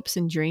wishes, hopes,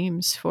 and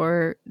dreams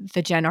for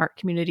the Gen Art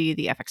community,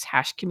 the FX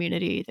Hash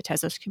community, the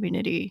Tezos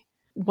community?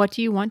 What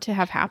do you want to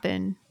have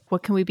happen?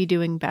 What can we be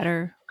doing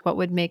better? What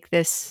would make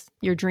this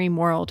your dream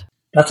world?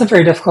 That's a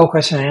very difficult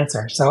question to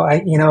answer. So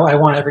I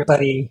want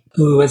everybody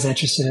who is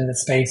interested in the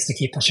space to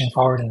keep pushing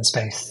forward in the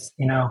space.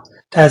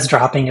 Tez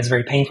dropping is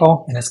very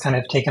painful and it's kind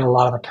of taken a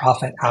lot of the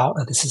profit out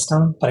of the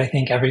system. But I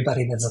think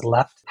everybody that's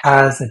left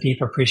has a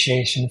deep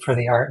appreciation for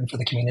the art and for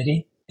the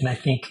community. And I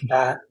think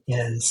that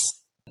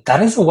is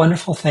a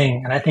wonderful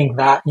thing. And I think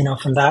that,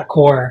 from that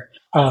core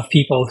of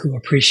people who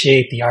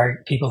appreciate the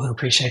art, people who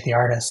appreciate the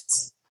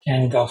artists,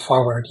 and go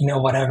forward,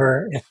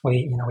 whatever, if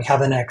we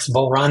have the next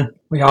bull run,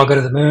 we all go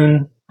to the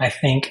moon. I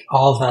think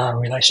all the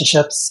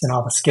relationships and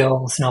all the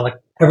skills and all the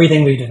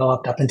everything we've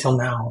developed up until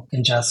now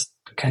can just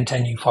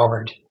continue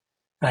forward.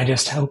 And I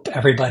just hope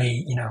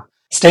everybody,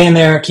 stay in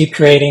there, keep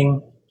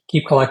creating,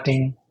 keep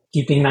collecting,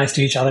 keep being nice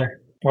to each other.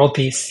 World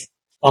peace,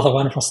 all the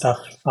wonderful stuff,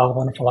 all the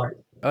wonderful art.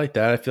 I like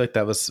that. I feel like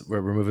that was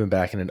where we're moving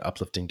back in an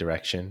uplifting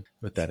direction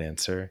with that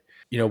answer.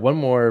 One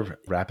more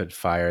rapid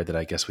fire that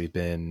I guess we've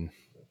been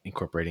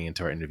incorporating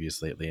into our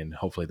interviews lately, and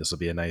hopefully this will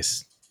be a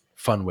nice,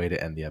 fun way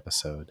to end the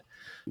episode.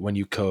 When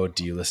you code,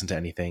 do you listen to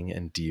anything,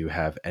 and do you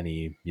have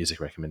any music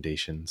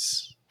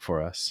recommendations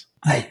for us?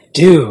 I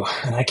do,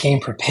 and I came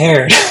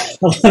prepared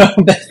a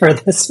little bit for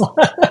this one.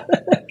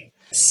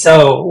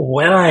 So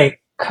when I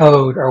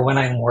code or when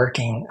I'm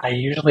working,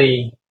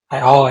 I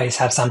always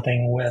have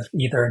something with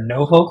either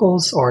no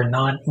vocals or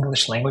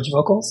non-English language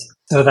vocals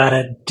so that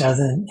it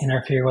doesn't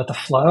interfere with the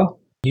flow.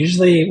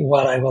 Usually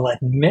what I will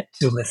admit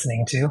to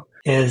listening to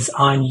is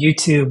on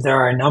YouTube, there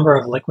are a number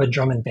of liquid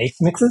drum and bass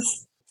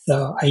mixes.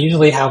 So I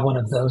usually have one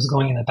of those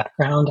going in the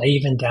background. I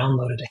even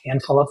downloaded a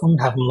handful of them,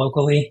 have them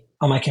locally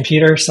on my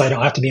computer so I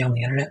don't have to be on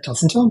the internet to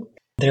listen to them.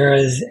 There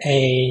is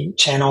a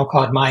channel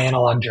called My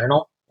Analog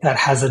Journal that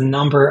has a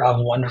number of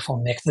wonderful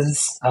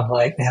mixes of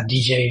they have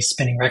DJs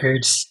spinning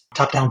records,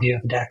 top-down view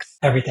of decks,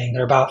 everything.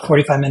 They're about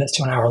 45 minutes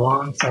to an hour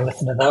long, so I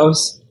listen to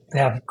those. They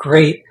have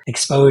great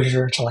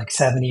exposure to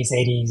 70s,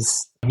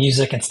 80s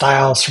music and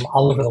styles from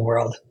all over the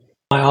world.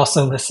 I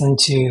also listen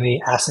to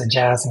the Acid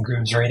Jazz and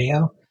Grooves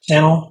Radio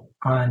channel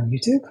on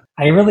YouTube.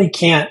 I really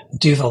can't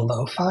do the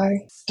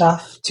lo-fi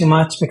stuff too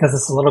much because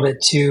it's a little bit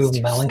too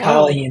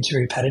melancholy and too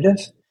repetitive.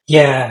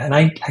 Yeah, and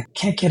I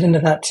can't get into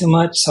that too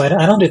much, so I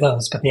don't do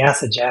those. But the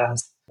acid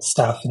jazz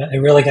stuff, I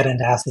really got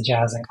into acid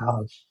jazz in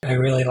college. I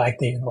really like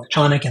the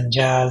electronic and the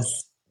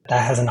jazz.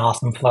 That has an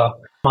awesome flow.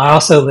 I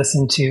also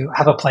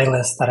have a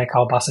playlist that I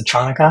call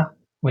Bossatronica,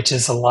 which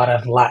is a lot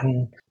of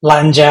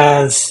Latin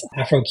jazz,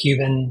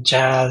 Afro-Cuban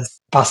jazz,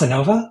 bossa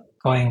nova,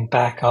 going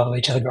back all the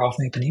way to the Girl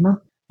from Ipanema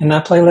in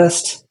that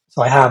playlist.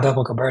 So I have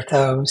Bebo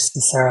Gilberto,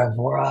 Cicera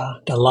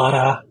Vora,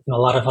 Delata, and a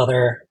lot of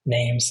other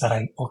names that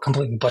I will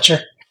completely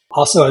butcher.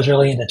 Also, I was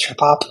really into trip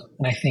hop,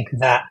 and I think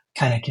that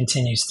kind of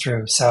continues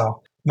through.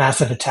 So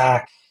Massive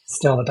Attack,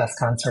 still the best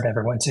concert I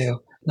ever went to.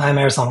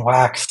 Nightmares on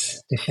Wax,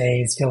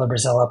 DeFaze, Villa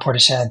Brazilla,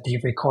 Portishead,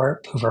 Thievery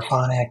Corp,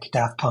 Hooverphonic,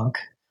 Daft Punk,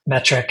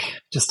 Metric,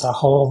 just a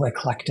whole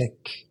eclectic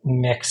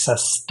mix of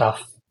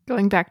stuff.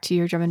 Going back to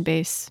your drum and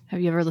bass, have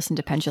you ever listened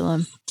to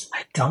Pendulum?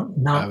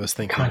 I was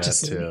thinking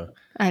that too.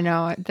 I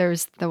know.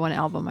 There's the one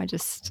album I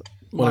just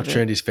one of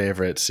Trinity's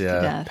favorites.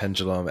 Yeah,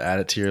 Pendulum.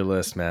 Add it to your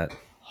list, Matt.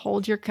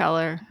 Hold your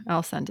color.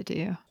 I'll send it to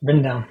you.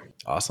 Written down.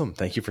 Awesome.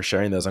 Thank you for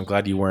sharing those. I'm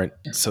glad you weren't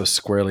so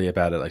squirrely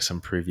about it like some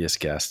previous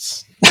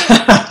guests.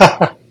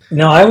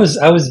 No, I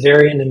was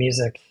very into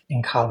music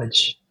in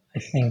college. I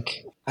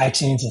think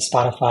iTunes and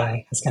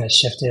Spotify has kind of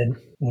shifted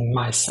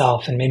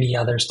myself and maybe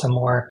others to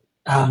more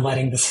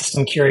letting the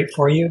system curate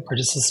for you or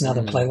just listen to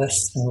other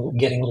playlists and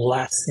getting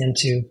less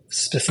into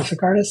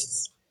specific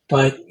artists.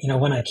 But,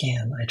 when I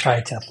can, I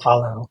try to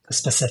follow the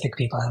specific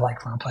people I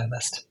like from a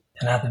playlist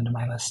and add them to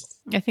my list.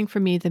 I think for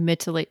me, the mid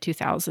to late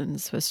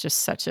 2000s was just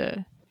such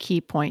a key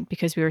point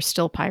because we were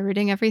still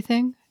pirating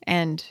everything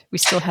and we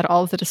still had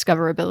all of the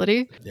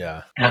discoverability.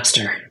 Yeah.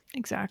 Napster.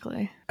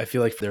 Exactly. I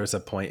feel like there was a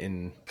point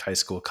in high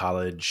school,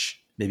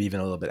 college, maybe even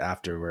a little bit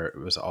after where it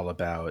was all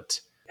about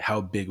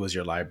how big was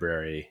your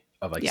library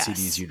of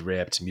CDs you'd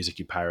ripped, music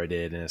you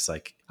pirated. And it's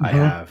like, I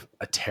have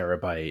a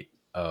terabyte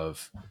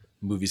of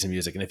movies and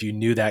music. And if you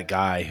knew that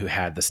guy who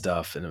had the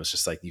stuff and it was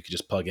just like, you could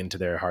just plug into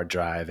their hard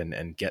drive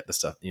and get the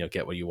stuff,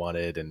 get what you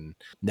wanted. And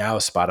now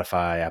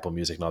Spotify, Apple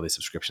Music, and all these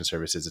subscription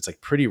services, it's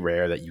like pretty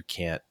rare that you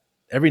can't,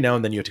 every now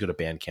and then you have to go to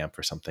Bandcamp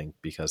for something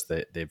because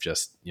they've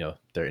just,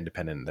 they're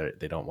independent.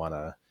 They don't want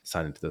to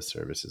sign into those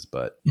services,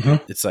 but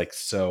it's like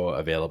so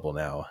available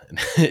now and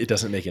it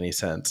doesn't make any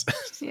sense.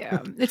 Yeah.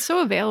 It's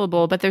so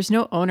available, but there's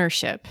no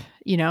ownership,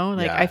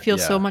 I feel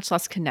so much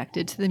less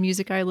connected to the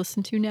music I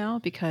listen to now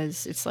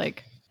because it's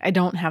like, I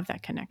don't have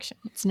that connection.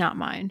 It's not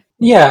mine.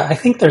 Yeah, I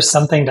think there's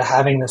something to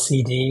having the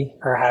CD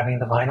or having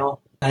the vinyl.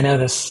 I know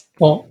this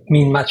won't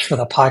mean much for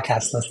the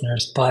podcast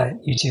listeners, but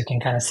you two can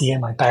kind of see in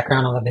my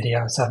background on the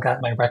video. So I've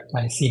got my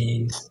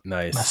CDs,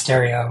 nice, my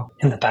stereo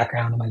in the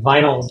background, and my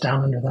vinyl is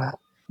down under that.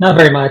 Not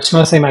very much.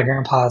 Mostly my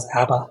grandpa's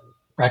ABBA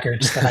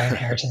records that I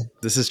inherited.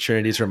 This is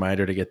Trinity's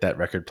reminder to get that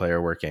record player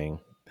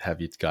working.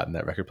 Have you gotten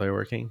that record player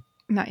working?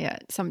 Not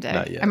yet. Someday.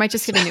 Not yet. I might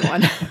just get a new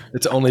one.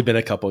 It's only been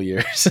a couple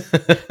years.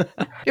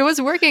 It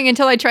was working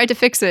until I tried to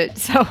fix it.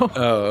 So,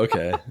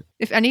 okay.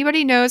 If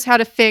anybody knows how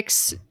to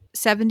fix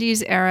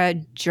 70s era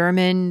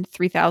German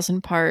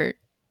 3000 part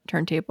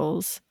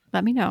turntables,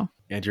 let me know.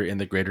 And you're in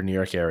the greater New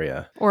York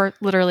area. Or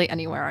literally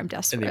anywhere. I'm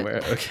desperate.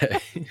 Anywhere. Okay.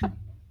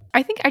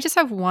 I think I just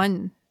have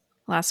one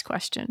last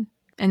question.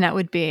 And that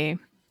would be,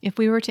 if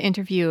we were to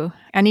interview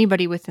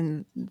anybody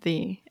within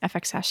the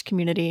FX Hash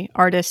community,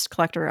 artist,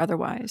 collector, or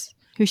otherwise,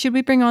 who should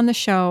we bring on the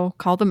show?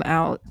 Call them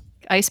out.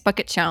 Ice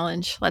bucket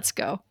challenge. Let's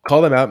go.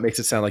 Call them out makes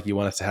it sound like you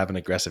want us to have an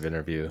aggressive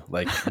interview.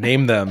 Like,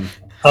 name them.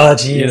 Oh,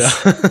 geez.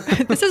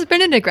 This has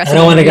been an aggressive I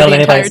don't want to go on the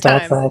anybody's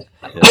entire bad time.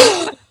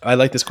 side. I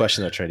like this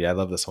question though, Trinity. I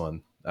love this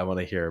one. I want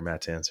to hear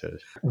Matt's answer.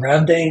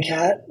 Rev Dane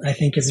Cat, I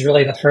think, is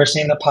really the first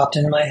name that popped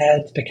into my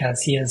head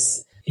because he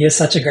is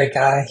such a great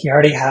guy. He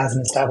already has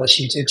an established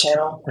YouTube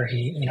channel where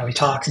he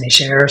talks and he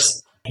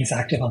shares. He's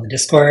active on the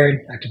Discord,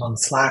 active on the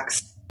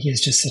Slacks. He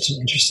is just such an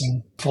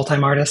interesting full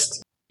time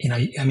artist. I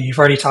mean, you've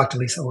already talked to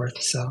Lisa Worth,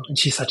 and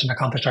she's such an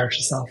accomplished artist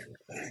herself.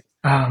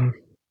 Um,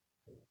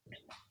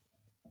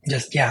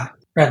 just yeah,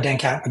 Rev Dan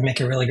Cat would make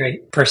a really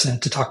great person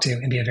to talk to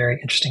and be a very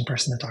interesting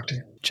person to talk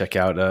to. Check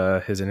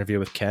out his interview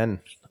with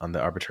Ken on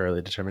the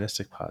Arbitrarily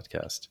Deterministic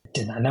podcast.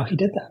 Did not know he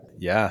did that.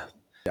 Yeah.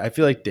 I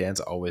feel like Dan's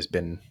always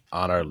been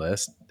on our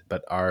list,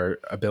 but our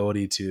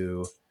ability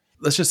to,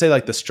 let's just say,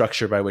 like, the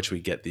structure by which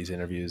we get these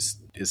interviews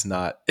is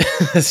not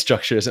as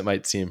structured as it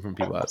might seem from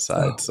people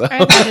outside. So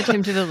I added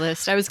him to the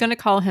list. I was going to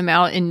call him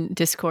out in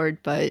Discord,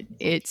 but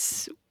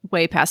it's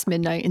way past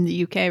midnight in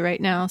the UK right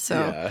now,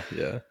 so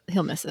yeah,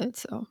 he'll miss it.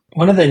 So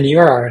one of the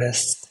newer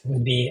artists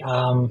would be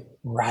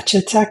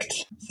Ratchetect.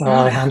 So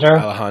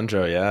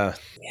Alejandro, yeah.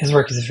 His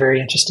work is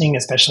very interesting,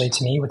 especially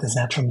to me with his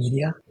natural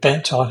media.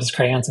 Bent all of his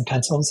crayons and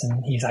pencils,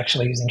 and he's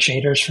actually using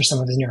shaders for some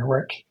of his newer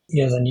work.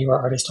 He is a newer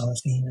artist on the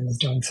scene and is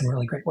doing some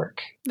really great work.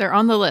 They're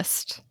on the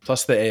list.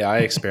 Plus the AI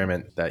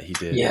experiment that he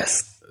did.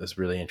 Yes. Was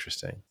really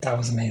interesting. That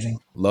was amazing.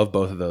 Love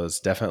both of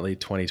those. Definitely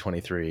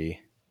 2023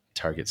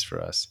 targets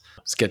for us.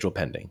 Schedule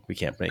pending. We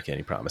can't make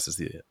any promises.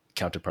 The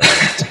counterpart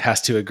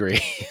has to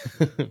agree.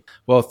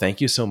 Well,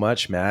 thank you so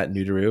much, Matt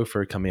Nudoru,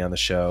 for coming on the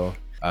show.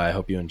 I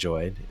hope you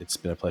enjoyed. It's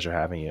been a pleasure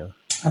having you.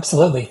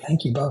 Absolutely.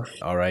 Thank you both.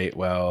 All right.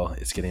 Well,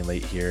 it's getting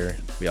late here.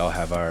 We all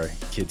have our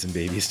kids and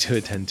babies to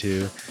attend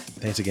to.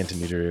 Thanks again to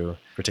Nudoru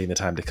for taking the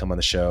time to come on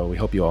the show. We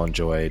hope you all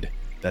enjoyed.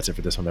 That's it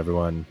for this one,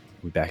 everyone.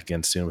 We'll be back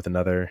again soon with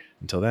another.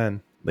 Until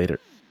then, later.